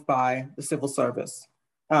approved by the civil service.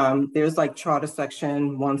 There's like Charter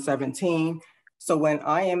Section 117. So when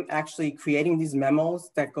I am actually creating these memos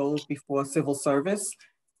that goes before civil service,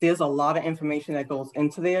 there's a lot of information that goes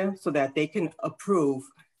into there so that they can approve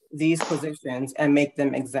these positions and make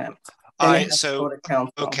them exempt. So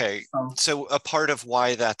a part of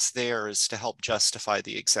why that's there is to help justify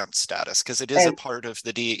the exempt status, because it is a part of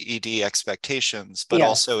the DED expectations, but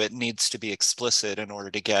also it needs to be explicit in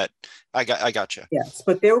order to get, I got you. Yes,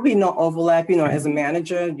 but there will be no overlap. As a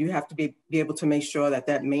manager, you have to be able to make sure that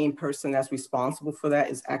that main person that's responsible for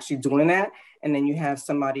that is actually doing that. And then you have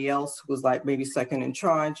somebody else who's like maybe second in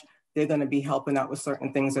charge. They're going to be helping out with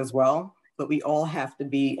certain things as well. But we all have to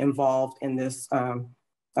be involved in this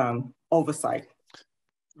oversight.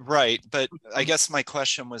 Right, but I guess my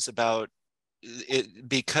question was about it,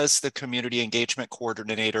 because the community engagement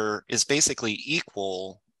coordinator is basically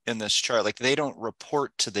equal in this chart, like they don't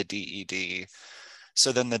report to the DED.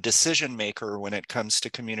 So then the decision maker when it comes to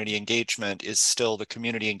community engagement is still the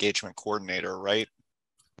community engagement coordinator, right?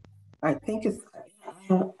 I think it's,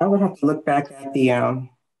 I would have to look back at the,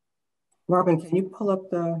 Robin, can you pull up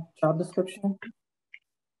the job description?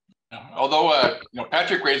 Although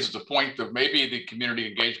Patrick raises the point that maybe the community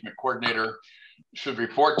engagement coordinator should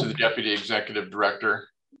report to the deputy executive director.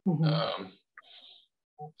 Mm-hmm.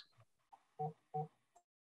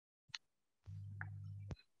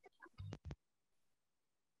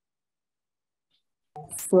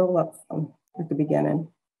 Scroll up at the beginning.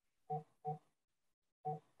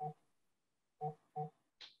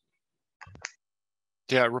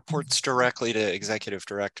 Yeah, it reports directly to executive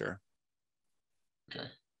director. Okay.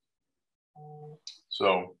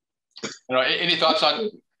 So, any thoughts on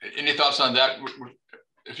that?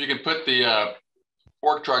 If you can put the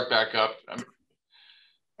org chart back up.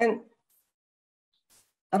 And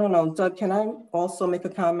I don't know, Doug, can I also make a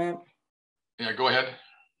comment? Yeah, go ahead.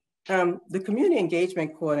 The community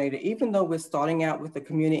engagement coordinator, even though we're starting out with the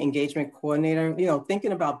community engagement coordinator,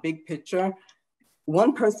 thinking about big picture,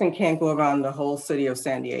 one person can't go around the whole city of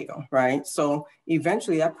San Diego, right? So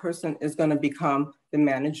eventually that person is going to become the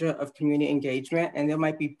manager of community engagement, and there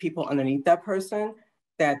might be people underneath that person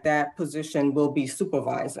that position will be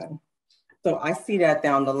supervising. So I see that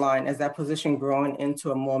down the line as that position growing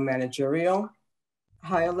into a more managerial,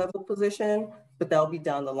 higher level position, but that'll be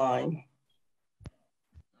down the line.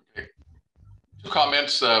 Okay. Two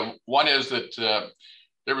comments. One is that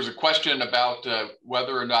there was a question about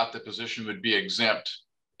whether or not the position would be exempt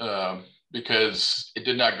because it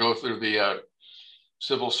did not go through the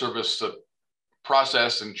civil service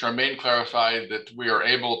process, and Charmaine clarified that we are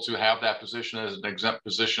able to have that position as an exempt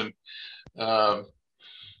position. Well,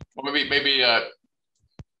 maybe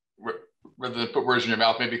rather than put words in your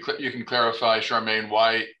mouth, maybe you can clarify, Charmaine,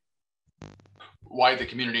 why the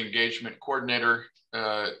community engagement coordinator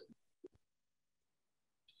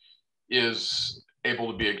is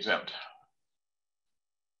able to be exempt.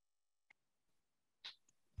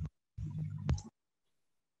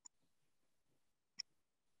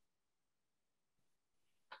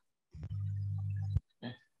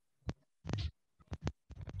 Okay.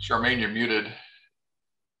 Charmaine, you're muted.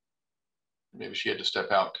 Maybe she had to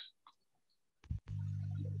step out.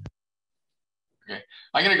 Okay,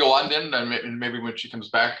 I'm going to go on then, and maybe when she comes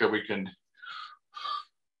back, we can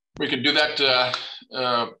do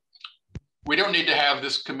that. We don't need to have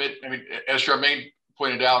this commit. I mean, as Charmaine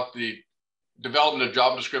pointed out, the development of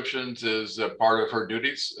job descriptions is a part of her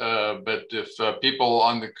duties. But if people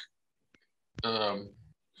on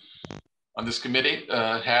this committee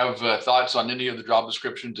have thoughts on any of the job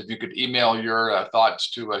descriptions, if you could email your thoughts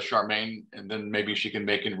to Charmaine, and then maybe she can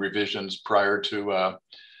make any revisions prior to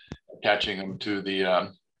attaching them to the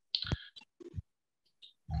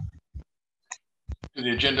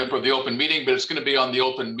agenda for the open meeting. But it's going to be on the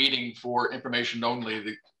open meeting for information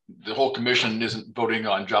only. The whole commission isn't voting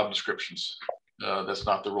on job descriptions. That's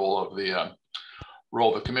not the role of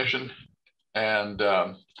the commission. And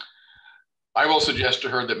I will suggest to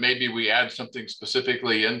her that maybe we add something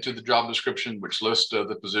specifically into the job description, which lists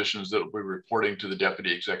the positions that will be reporting to the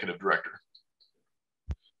deputy executive director.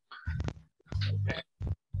 Okay.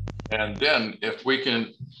 And then if we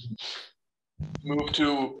can move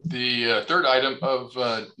to the third item of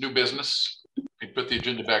new business, we put the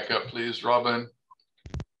agenda back up, please, Robin?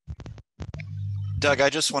 Doug, I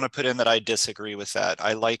just want to put in that I disagree with that.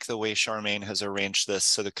 I like the way Charmaine has arranged this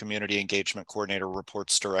so the community engagement coordinator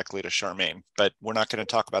reports directly to Charmaine, but we're not going to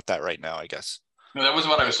talk about that right now, I guess. No, that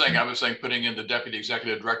wasn't what I was saying. I was saying putting in the deputy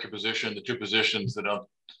executive director position, the two positions that will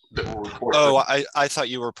report. Oh, I thought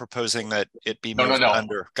you were proposing that it be moved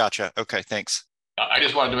under. Gotcha. Okay, thanks. I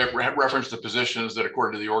just wanted to make reference to positions that,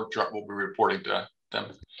 according to the org chart, will be reporting to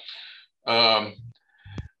them.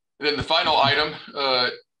 Then the final item,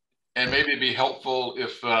 and maybe it'd be helpful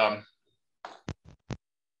if I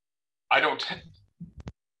don't.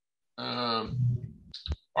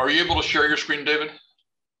 Are you able to share your screen, David?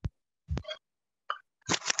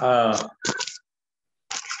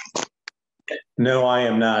 No, I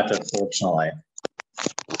am not, unfortunately.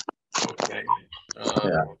 Okay.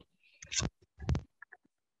 Yeah.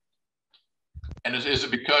 And is it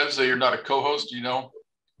because you're not a co-host? Do you know?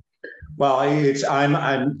 Well, I'm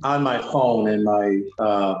on my phone and my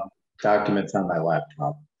documents on my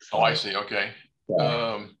laptop. Oh, I see. Okay.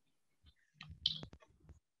 Yeah.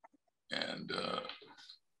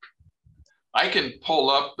 I can pull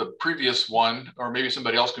up the previous one, or maybe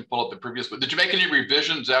somebody else can pull up the previous. But did you make any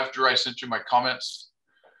revisions after I sent you my comments?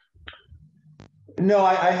 No,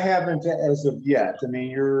 I haven't as of yet. I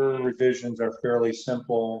mean, your revisions are fairly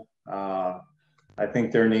simple. I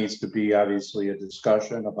think there needs to be obviously a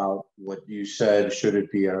discussion about what you said. Should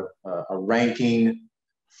it be a ranking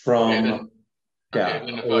from?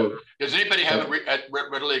 Okay, does anybody have it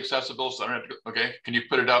readily accessible? So okay, can you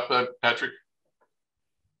put it up, Patrick?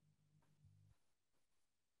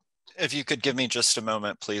 If you could give me just a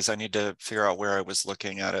moment, please. I need to figure out where I was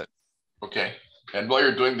looking at it. Okay, and while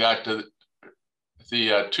you're doing that,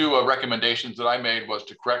 the two recommendations that I made was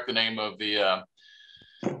to correct the name of the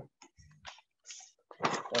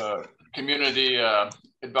community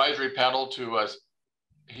advisory panel to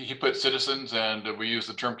he put citizens, and we use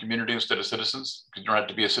the term community instead of citizens because you don't have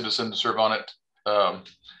to be a citizen to serve on it. And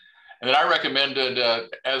then I recommended,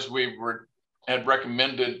 as we had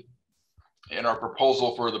recommended in our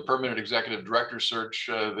proposal for the permanent executive director search,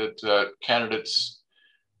 that candidates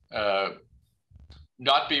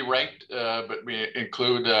not be ranked, but we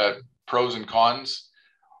include pros and cons.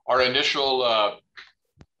 Our initial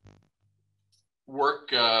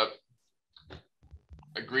work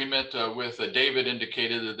agreement with David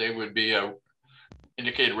indicated that they would be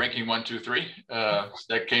indicated ranking 1, 2, 3.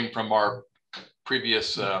 That came from our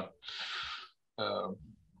previous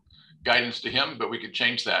guidance to him, but we could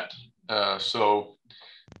change that. So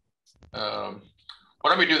why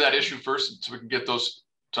don't we do that issue first so we can get those.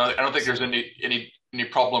 So I don't think there's any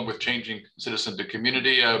problem with changing citizen to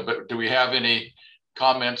community, but do we have any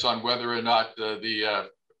comments on whether or not the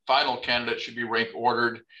final candidate should be rank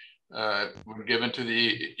ordered when given to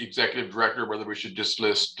the executive director, whether we should just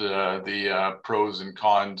list the pros and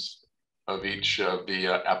cons of each of the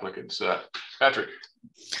applicants? Patrick.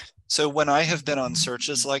 So when I have been on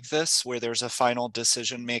searches like this, where there's a final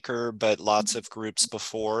decision maker, but lots of groups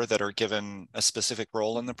before that are given a specific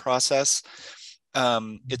role in the process,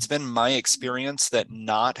 it's been my experience that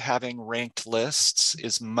not having ranked lists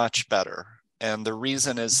is much better. And the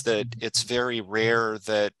reason is that it's very rare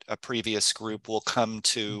that a previous group will come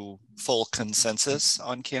to full consensus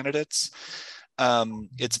on candidates.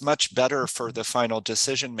 It's much better for the final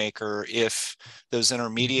decision maker if those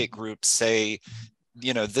intermediate groups say,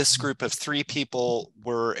 you know, this group of 3 people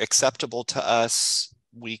were acceptable to us.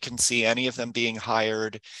 We can see any of them being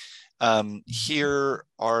hired. Here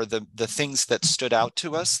are the things that stood out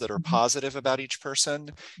to us that are positive about each person.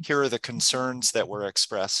 Here are the concerns that were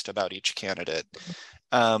expressed about each candidate.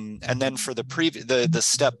 And then for the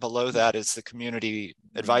step below that is the community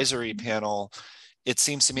advisory panel. It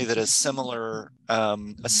seems to me that a similar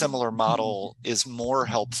model is more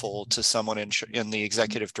helpful to someone in the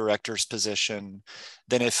executive director's position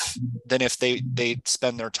than if they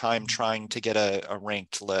spend their time trying to get a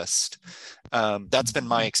ranked list. That's been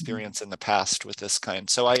my experience in the past with this kind.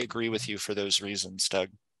 So I agree with you for those reasons, Doug.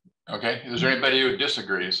 Okay. Is there anybody who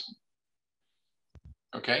disagrees?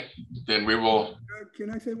 Okay, then we will. Can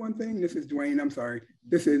I say one thing? This is Dwayne. I'm sorry.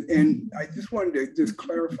 And I just wanted to just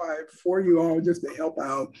clarify for you all, just to help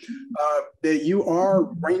out, that you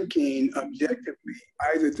are ranking objectively,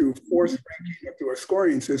 either through forced ranking or through a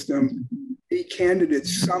scoring system, the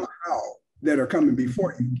candidates somehow that are coming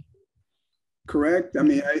before you. Correct? I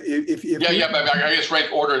mean, but I guess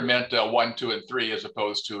rank order meant 1, 2, and 3 as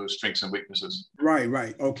opposed to strengths and weaknesses.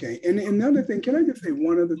 Right. Okay. And another thing, can I just say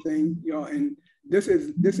one other thing, y'all? And this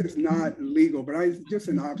is not legal, but just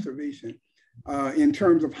an observation in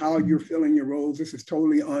terms of how you're filling your roles. This is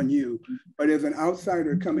totally on you. But as an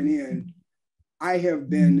outsider coming in, I have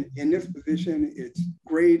been in this position. It's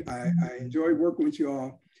great. I enjoy working with you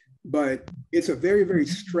all, but it's a very, very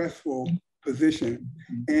stressful position.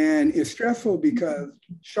 And it's stressful because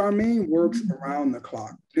Charmaine works around the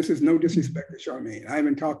clock. This is no disrespect to Charmaine. I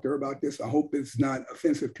haven't talked to her about this. I hope it's not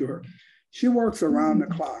offensive to her. She works around the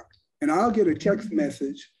clock, and I'll get a text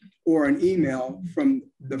message or an email from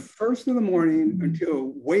the first of the morning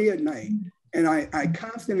until way at night. And I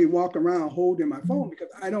constantly walk around holding my phone because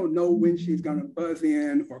I don't know when she's going to buzz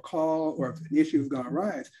in or call or if an issue is going to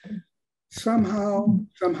arise.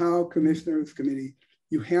 Somehow, Commissioners Committee,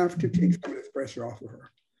 you have to take some of this pressure off of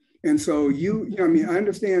her. And so you know, I mean, I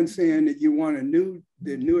understand saying that you want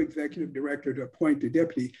the new executive director to appoint the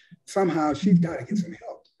deputy. Somehow she's got to get some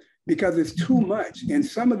help because it's too much. And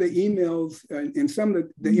some of the emails and some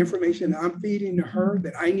of the information I'm feeding to her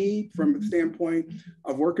that I need from the standpoint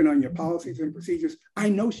of working on your policies and procedures, I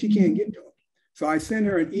know she can't get to them. So I send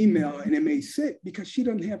her an email and it may sit because she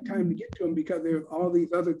doesn't have time to get to them because there are all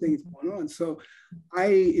these other things going on. So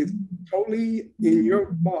it's totally in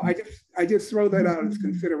your ball. I just throw that out as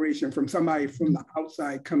consideration from somebody from the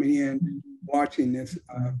outside coming in, watching this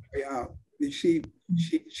play out. She's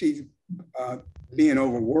being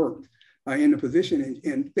overworked in the position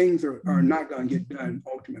and things are not going to get done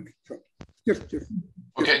ultimately. So just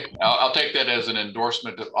okay, I'll take that as an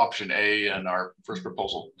endorsement of option A in our first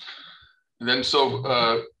proposal. And then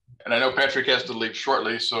and I know Patrick has to leave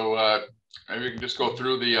shortly, so maybe we can just go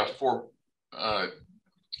through the 4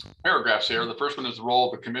 paragraphs here. The first one is the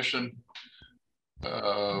role of the commission.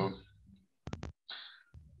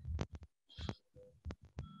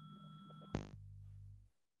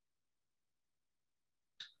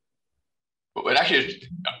 But actually,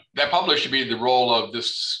 that probably should be the role of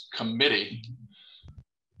this committee.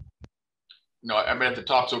 No, I mean at the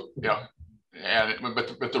top, so yeah.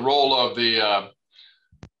 But the role of the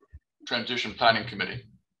transition planning committee.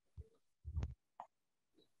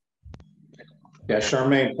 Yeah,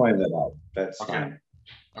 Charmaine pointed that out. That's okay. Fine.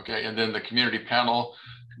 Okay, and then the community panel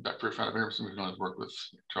conduct for front of everyone. We're going to work with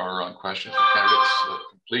Tara on questions for candidates.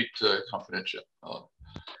 Complete confidential.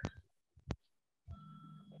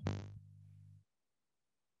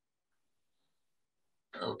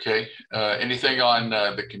 Okay. Anything on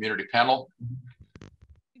the community panel?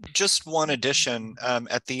 Just one addition,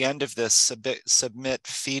 at the end of this, submit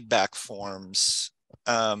feedback forms.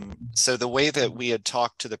 So the way that we had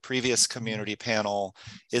talked to the previous community panel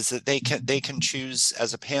is that they can choose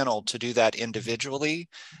as a panel to do that individually.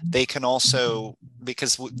 They can also,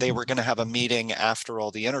 because they were going to have a meeting after all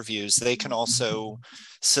the interviews, they can also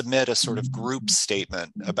submit a sort of group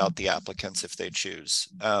statement about the applicants if they choose.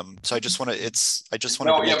 So I just want to,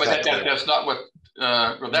 No, yeah, but that's not what,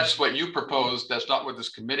 well, that's what you proposed. That's not what this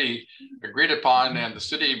committee agreed upon. And the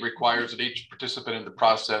city requires that each participant in the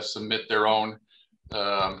process submit their own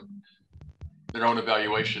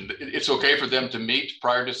evaluation. It's okay for them to meet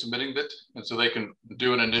prior to submitting it. And so they can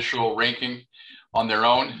do an initial ranking on their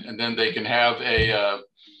own, and then they can have a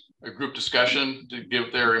group discussion to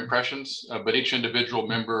give their impressions, but each individual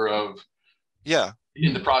member of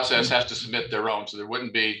in the process has to submit their own, so there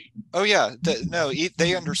wouldn't be. Oh yeah, no,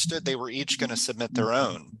 they understood they were each going to submit their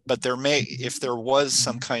own, but if there was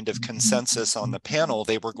some kind of consensus on the panel,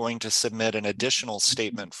 they were going to submit an additional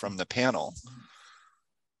statement from the panel.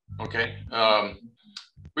 Okay,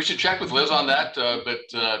 we should check with Liz on that, but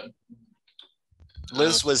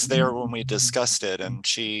Liz was there when we discussed it, and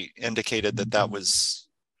she indicated that was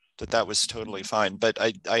totally fine. But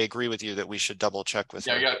I agree with you that we should double check with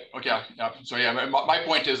her. Yeah, okay, yeah. So yeah, my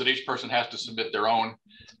point is that each person has to submit their own,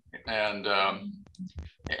 and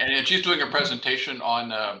she's doing a presentation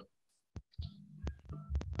on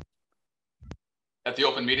at the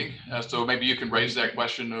open meeting. So maybe you can raise that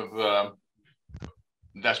question of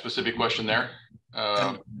that specific question there.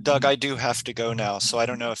 Doug, I do have to go now, so I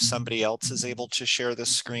don't know if somebody else is able to share the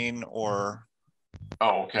screen or.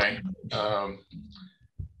 Oh, okay.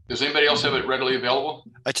 Does anybody else have it readily available?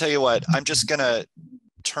 I tell you what, I'm just gonna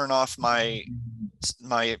turn off I'm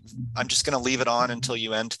just gonna leave it on until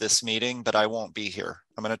you end this meeting, but I won't be here.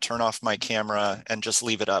 I'm gonna turn off my camera and just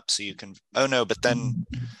leave it up so you can, oh no, but then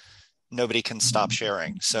nobody can stop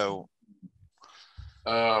sharing, so.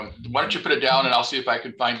 Why don't you put it down and I'll see if I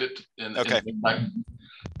can find it in the meantime.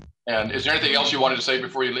 And is there anything else you wanted to say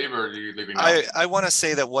before you leave, or are you leaving now? I want to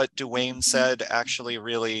say that what Dwayne said actually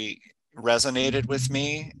really resonated with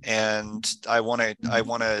me, and I want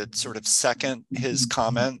to sort of second his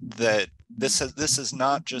comment that this has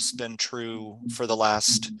not just been true for the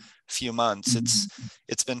last few months.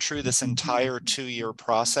 It's been true this entire 2-year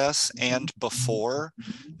process, and before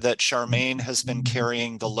that, Charmaine has been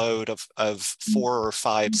carrying the load of 4 or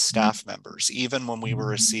 5 staff members, even when we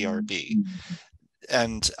were a CRB.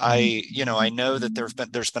 And I know that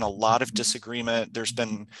there's been a lot of disagreement. There's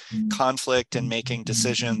been conflict in making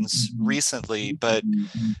decisions recently, but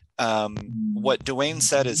what Dwayne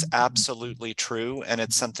said is absolutely true, and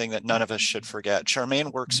it's something that none of us should forget.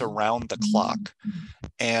 Charmaine works around the clock,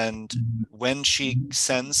 and when she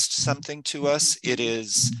sends something to us, it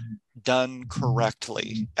is done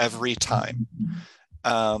correctly every time.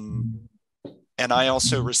 And I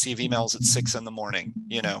also receive emails at 6 in the morning,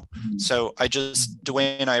 So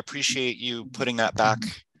Dwayne, I appreciate you putting that back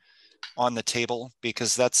on the table,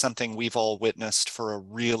 because that's something we've all witnessed for a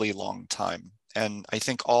really long time. And I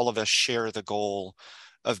think all of us share the goal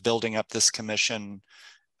of building up this commission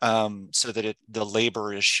so that the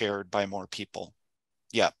labor is shared by more people.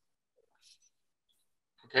 Yeah.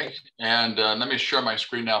 Okay, and let me share my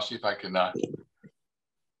screen now, see if I can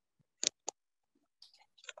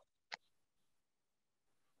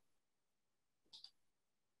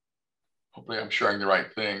hopefully I'm sharing the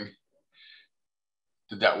right thing.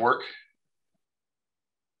 Did that work?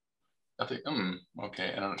 I think,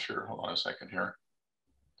 okay, and I'm not sure. Hold on a second here.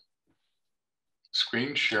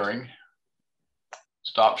 Screen sharing,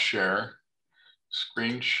 stop share,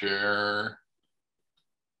 screen share.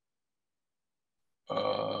 Did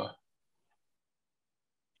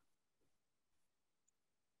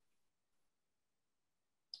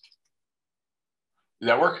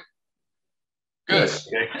that work? Good. Yes.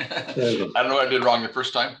 Okay. I don't know what I did wrong the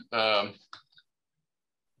first time.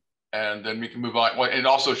 And then we can move on. Well, and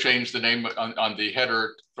also change the name on the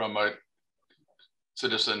header from a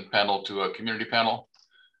citizen panel to a community panel.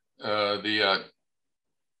 The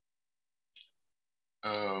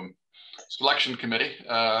selection committee.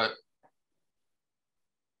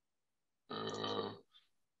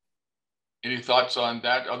 Any thoughts on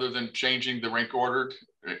that other than changing the rank order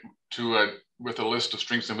to with a list of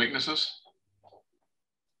strengths and weaknesses?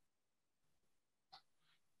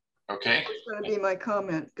 Okay. That's going to be my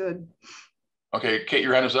comment. Good. Okay, Kate,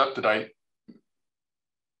 your hand is up.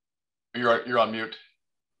 You're on mute.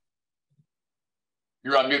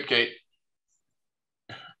 You're on mute, Kate.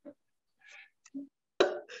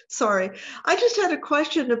 Sorry, I just had a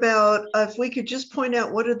question about if we could just point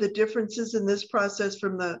out what are the differences in this process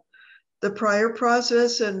from the prior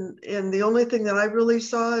process, and the only thing that I really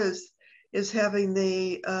saw is having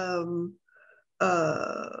the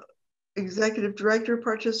executive director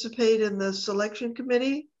participate in the selection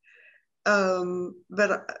committee.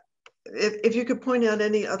 But if you could point out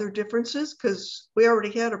any other differences, because we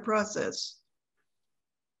already had a process.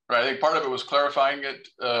 Right, I think part of it was clarifying it.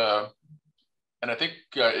 And I think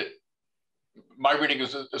my reading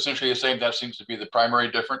is essentially the same. That seems to be the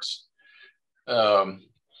primary difference. And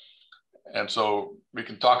so we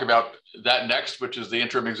can talk about that next, which is the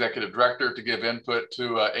interim executive director to give input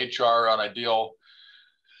to HR on ideal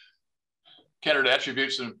candidate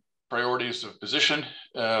attributes and priorities of position,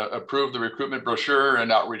 approve the recruitment brochure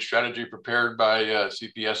and outreach strategy prepared by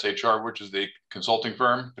CPS HR, which is the consulting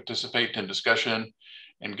firm, participate in discussion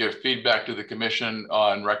and give feedback to the commission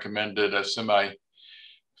on recommended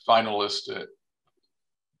semi-finalist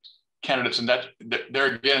candidates. And that there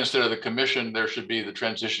again, instead of the commission, there should be the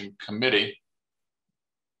transition committee.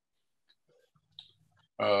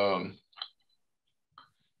 And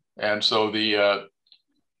so the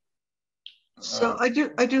so I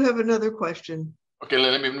do have another question. Okay,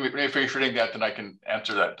 let me finish reading that, then I can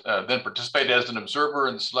answer that. Then participate as an observer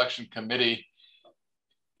in the selection committee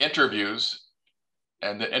interviews,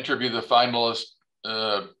 and then interview the finalist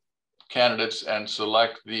candidates and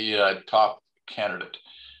select the top candidate.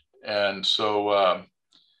 And so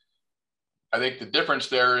I think the difference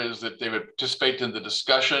there is that they would participate in the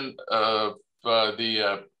discussion of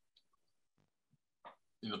the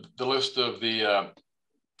list of the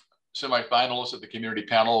semi-finalists that the community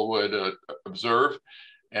panel would observe,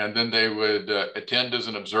 and then they would attend as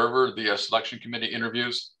an observer the selection committee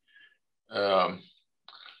interviews.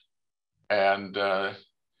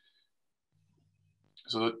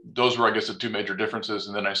 So those were, I guess, the two major differences.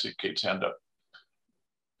 And then I see Kate's hand up.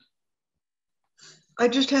 I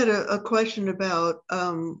just had a question about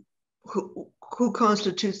who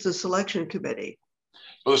constitutes the selection committee.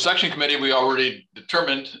 Well, the selection committee, we already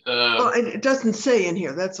determined. Well, it doesn't say in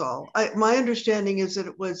here, that's all. My understanding is that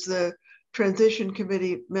it was the transition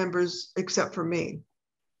committee members except for me.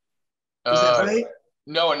 Is that right?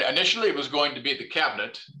 No, and initially it was going to be the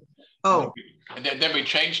cabinet. Oh, And then we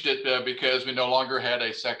changed it because we no longer had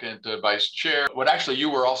a second vice chair. What actually you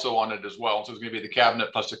were also on it as well. So it was going to be the cabinet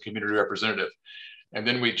plus a community representative. And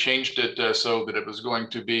then we changed it so that it was going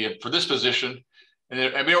to be for this position. And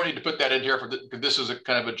we don't need to put that in here because this is a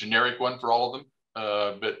kind of a generic one for all of them.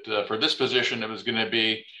 But for this position, it was going to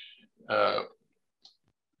be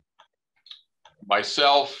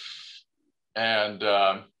myself and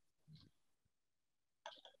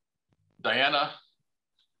Diana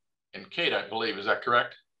and Kate, I believe. Is that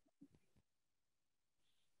correct?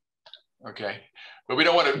 Okay. But we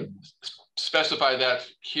don't want to specify that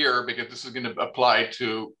here because this is going to apply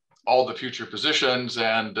to all the future positions.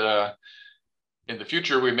 And in the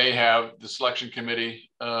future, we may have the selection committee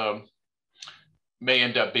may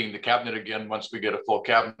end up being the cabinet again once we get a full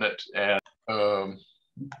cabinet. And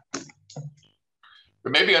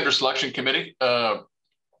but maybe under selection committee,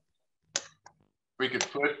 we could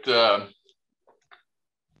put,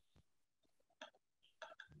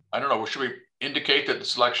 I don't know, should we indicate that the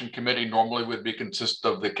selection committee normally would be consist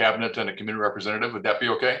of the cabinet and a community representative? Would that be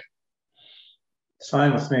okay? It's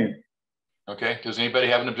fine with me. Okay, does anybody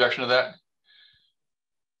have an objection to that?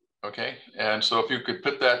 Okay, and so if you could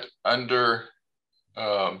put that under,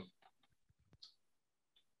 oh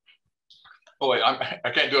wait,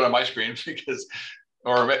 I can't do it on my screen because,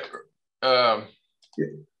 or I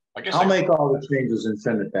guess I'll make all the changes and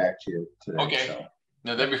send it back to you today. Okay, so.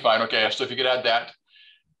 No, that'd be fine. Okay, so if you could add that,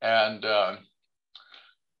 and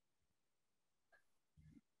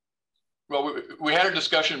well, we had a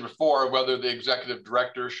discussion before whether the executive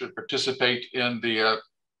director should participate in the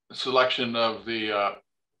selection of the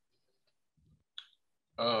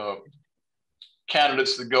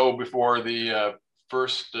candidates that go before the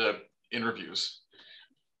first interviews,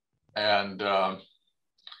 and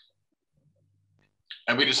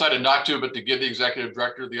we decided not to, but to give the executive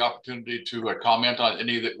director the opportunity to comment on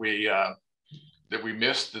any that we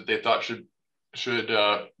missed that they thought should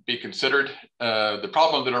be considered. The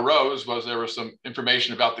problem that arose was there was some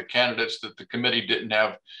information about the candidates that the committee didn't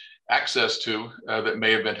have access to that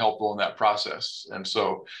may have been helpful in that process. And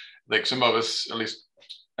so, like some of us, at least,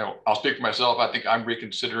 I'll speak for myself, I think I'm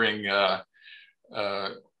reconsidering,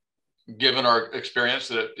 given our experience,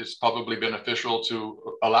 that it's probably beneficial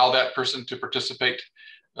to allow that person to participate.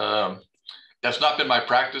 That's not been my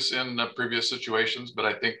practice in previous situations, but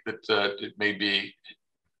I think that it may be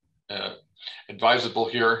advisable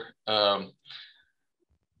here. I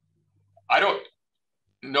don't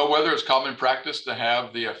know whether it's common practice to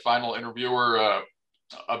have the final interviewer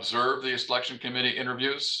observe the selection committee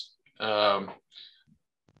interviews.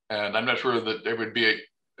 And I'm not sure that they would be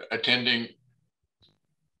attending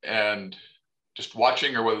and just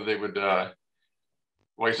watching, or whether they would, well,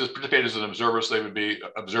 he says participate as an observer, so they would be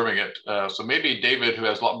observing it. So maybe David, who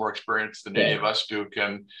has a lot more experience than any of us do,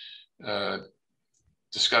 can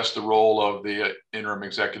discuss the role of the interim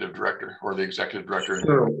executive director or the executive director.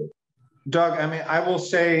 Sure. Doug, I mean, I will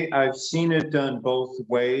say I've seen it done both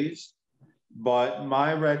ways, but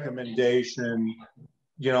my recommendation,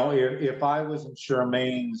 you know, if I was in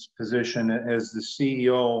Charmaine's position as the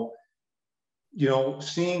CEO, you know,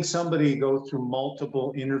 seeing somebody go through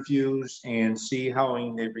multiple interviews and see how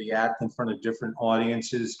they react in front of different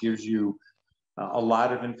audiences gives you a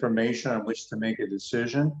lot of information on which to make a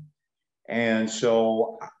decision. And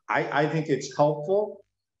so I think it's helpful,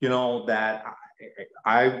 you know, that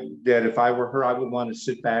if I were her, I would want to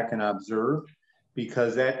sit back and observe,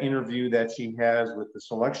 because that interview that she has with the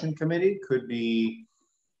selection committee could be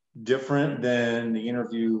different than the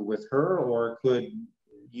interview with her, or could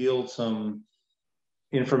yield some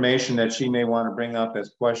information that she may want to bring up as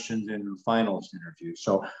questions in the finals interview.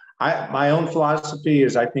 So my own philosophy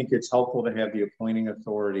is I think it's helpful to have the appointing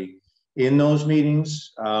authority in those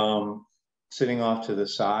meetings, sitting off to the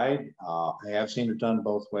side. I have seen it done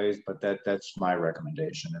both ways, but that's my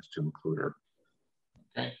recommendation, is to include her.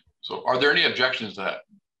 Okay, so are there any objections to that?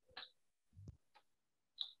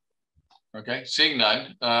 Okay, seeing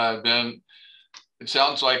none, then it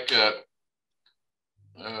sounds like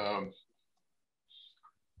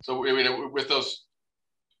so with those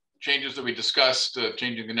changes that we discussed,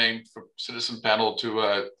 changing the name from citizen panel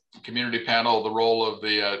to community panel, the role of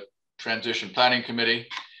the transition planning committee,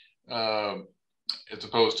 as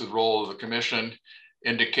opposed to the role of the commission,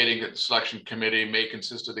 indicating that the selection committee may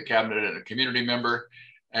consist of the cabinet and a community member,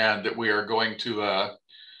 and that we are going to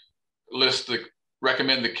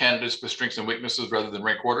recommend the candidates with strengths and weaknesses rather than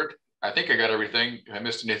rank ordered. I think I got everything. If I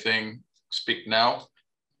missed anything, speak now.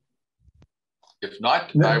 If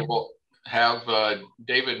not, no. I will have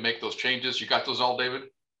David make those changes. You got those all, David?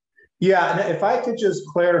 Yeah, and if I could just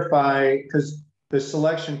clarify, because the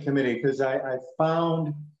selection committee, because I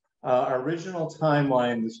found Our original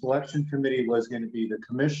timeline, the selection committee was going to be the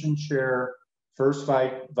commission chair, first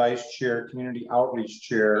vice chair, community outreach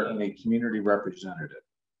chair, and a community representative.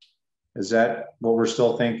 Is that what we're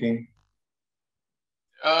still thinking?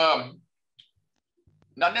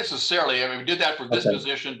 Not necessarily. I mean, we did that for this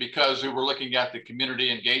position because we were looking at the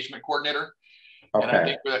community engagement coordinator. Okay. And I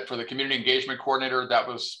think for the community engagement coordinator, that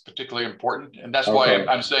was particularly important. And that's why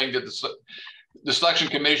I'm saying that the selection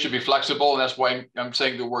committee should be flexible. And that's why I'm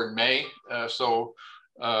saying the word may.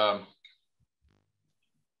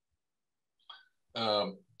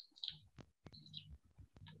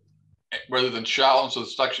 Rather than shall, so the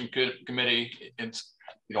selection committee,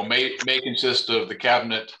 may consist of the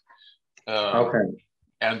cabinet.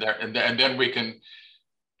 And then we can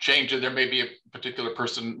change it. There may be a particular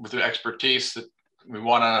person with an expertise that we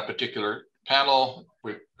want on a particular panel.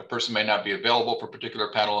 A person may not be available for a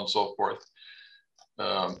particular panel and so forth.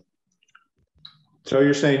 So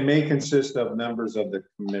you're saying may consist of members of the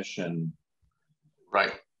commission,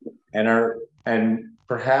 right? And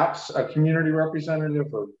perhaps a community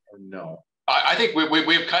representative, or no? I think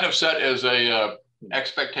we've kind of set as a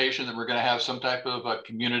expectation that we're going to have some type of a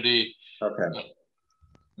community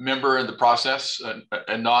member in the process,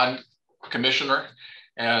 a non-commissioner.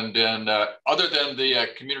 And then other than the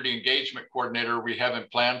community engagement coordinator, we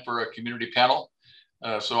haven't planned for a community panel.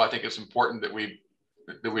 So I think it's important that we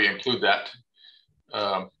include that.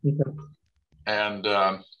 And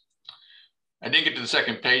I didn't get to the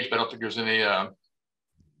second page, but I don't think there's any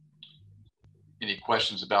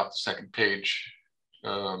questions about the second page.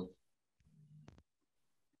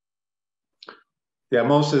 Yeah,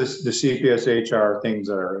 most of the CPS HR things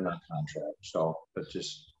are in our contract. So, but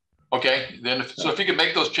just okay. Then, if you could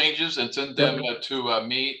make those changes and send them to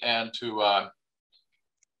me and to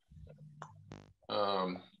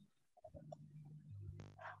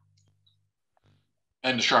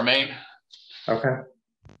Charmaine. Okay.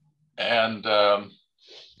 And I'll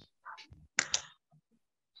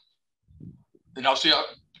see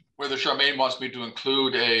whether Charmaine wants me to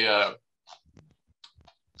include a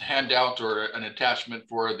handout or an attachment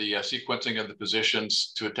for the sequencing of the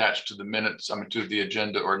positions to attach to the minutes, to the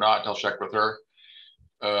agenda or not. I'll check with her.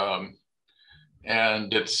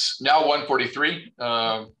 And it's now 1:43.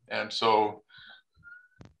 And so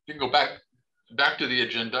you can go back to the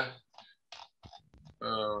agenda.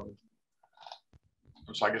 So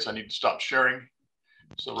I guess I need to stop sharing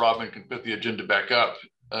so Robin can put the agenda back up.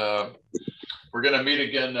 We're going to meet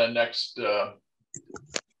again next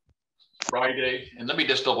Friday. And let me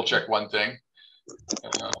just double check one thing.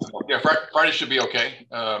 Yeah, Friday should be okay.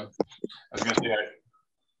 I was going to say I'm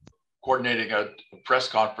coordinating a press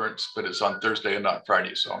conference, but it's on Thursday and not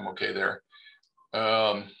Friday, so I'm okay there.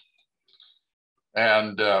 So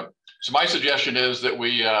my suggestion is that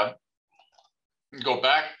we go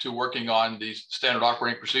back to working on these standard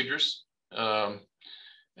operating procedures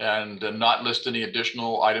and not list any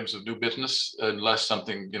additional items of new business unless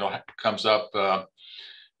something comes up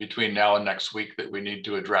between now and next week that we need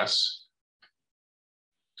to address.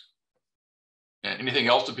 And anything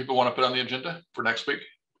else that people want to put on the agenda for next week?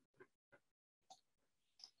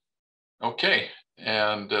 Okay,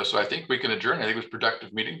 and so I think we can adjourn. I think it was a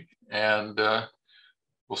productive meeting, and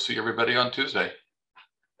we'll see everybody on Tuesday.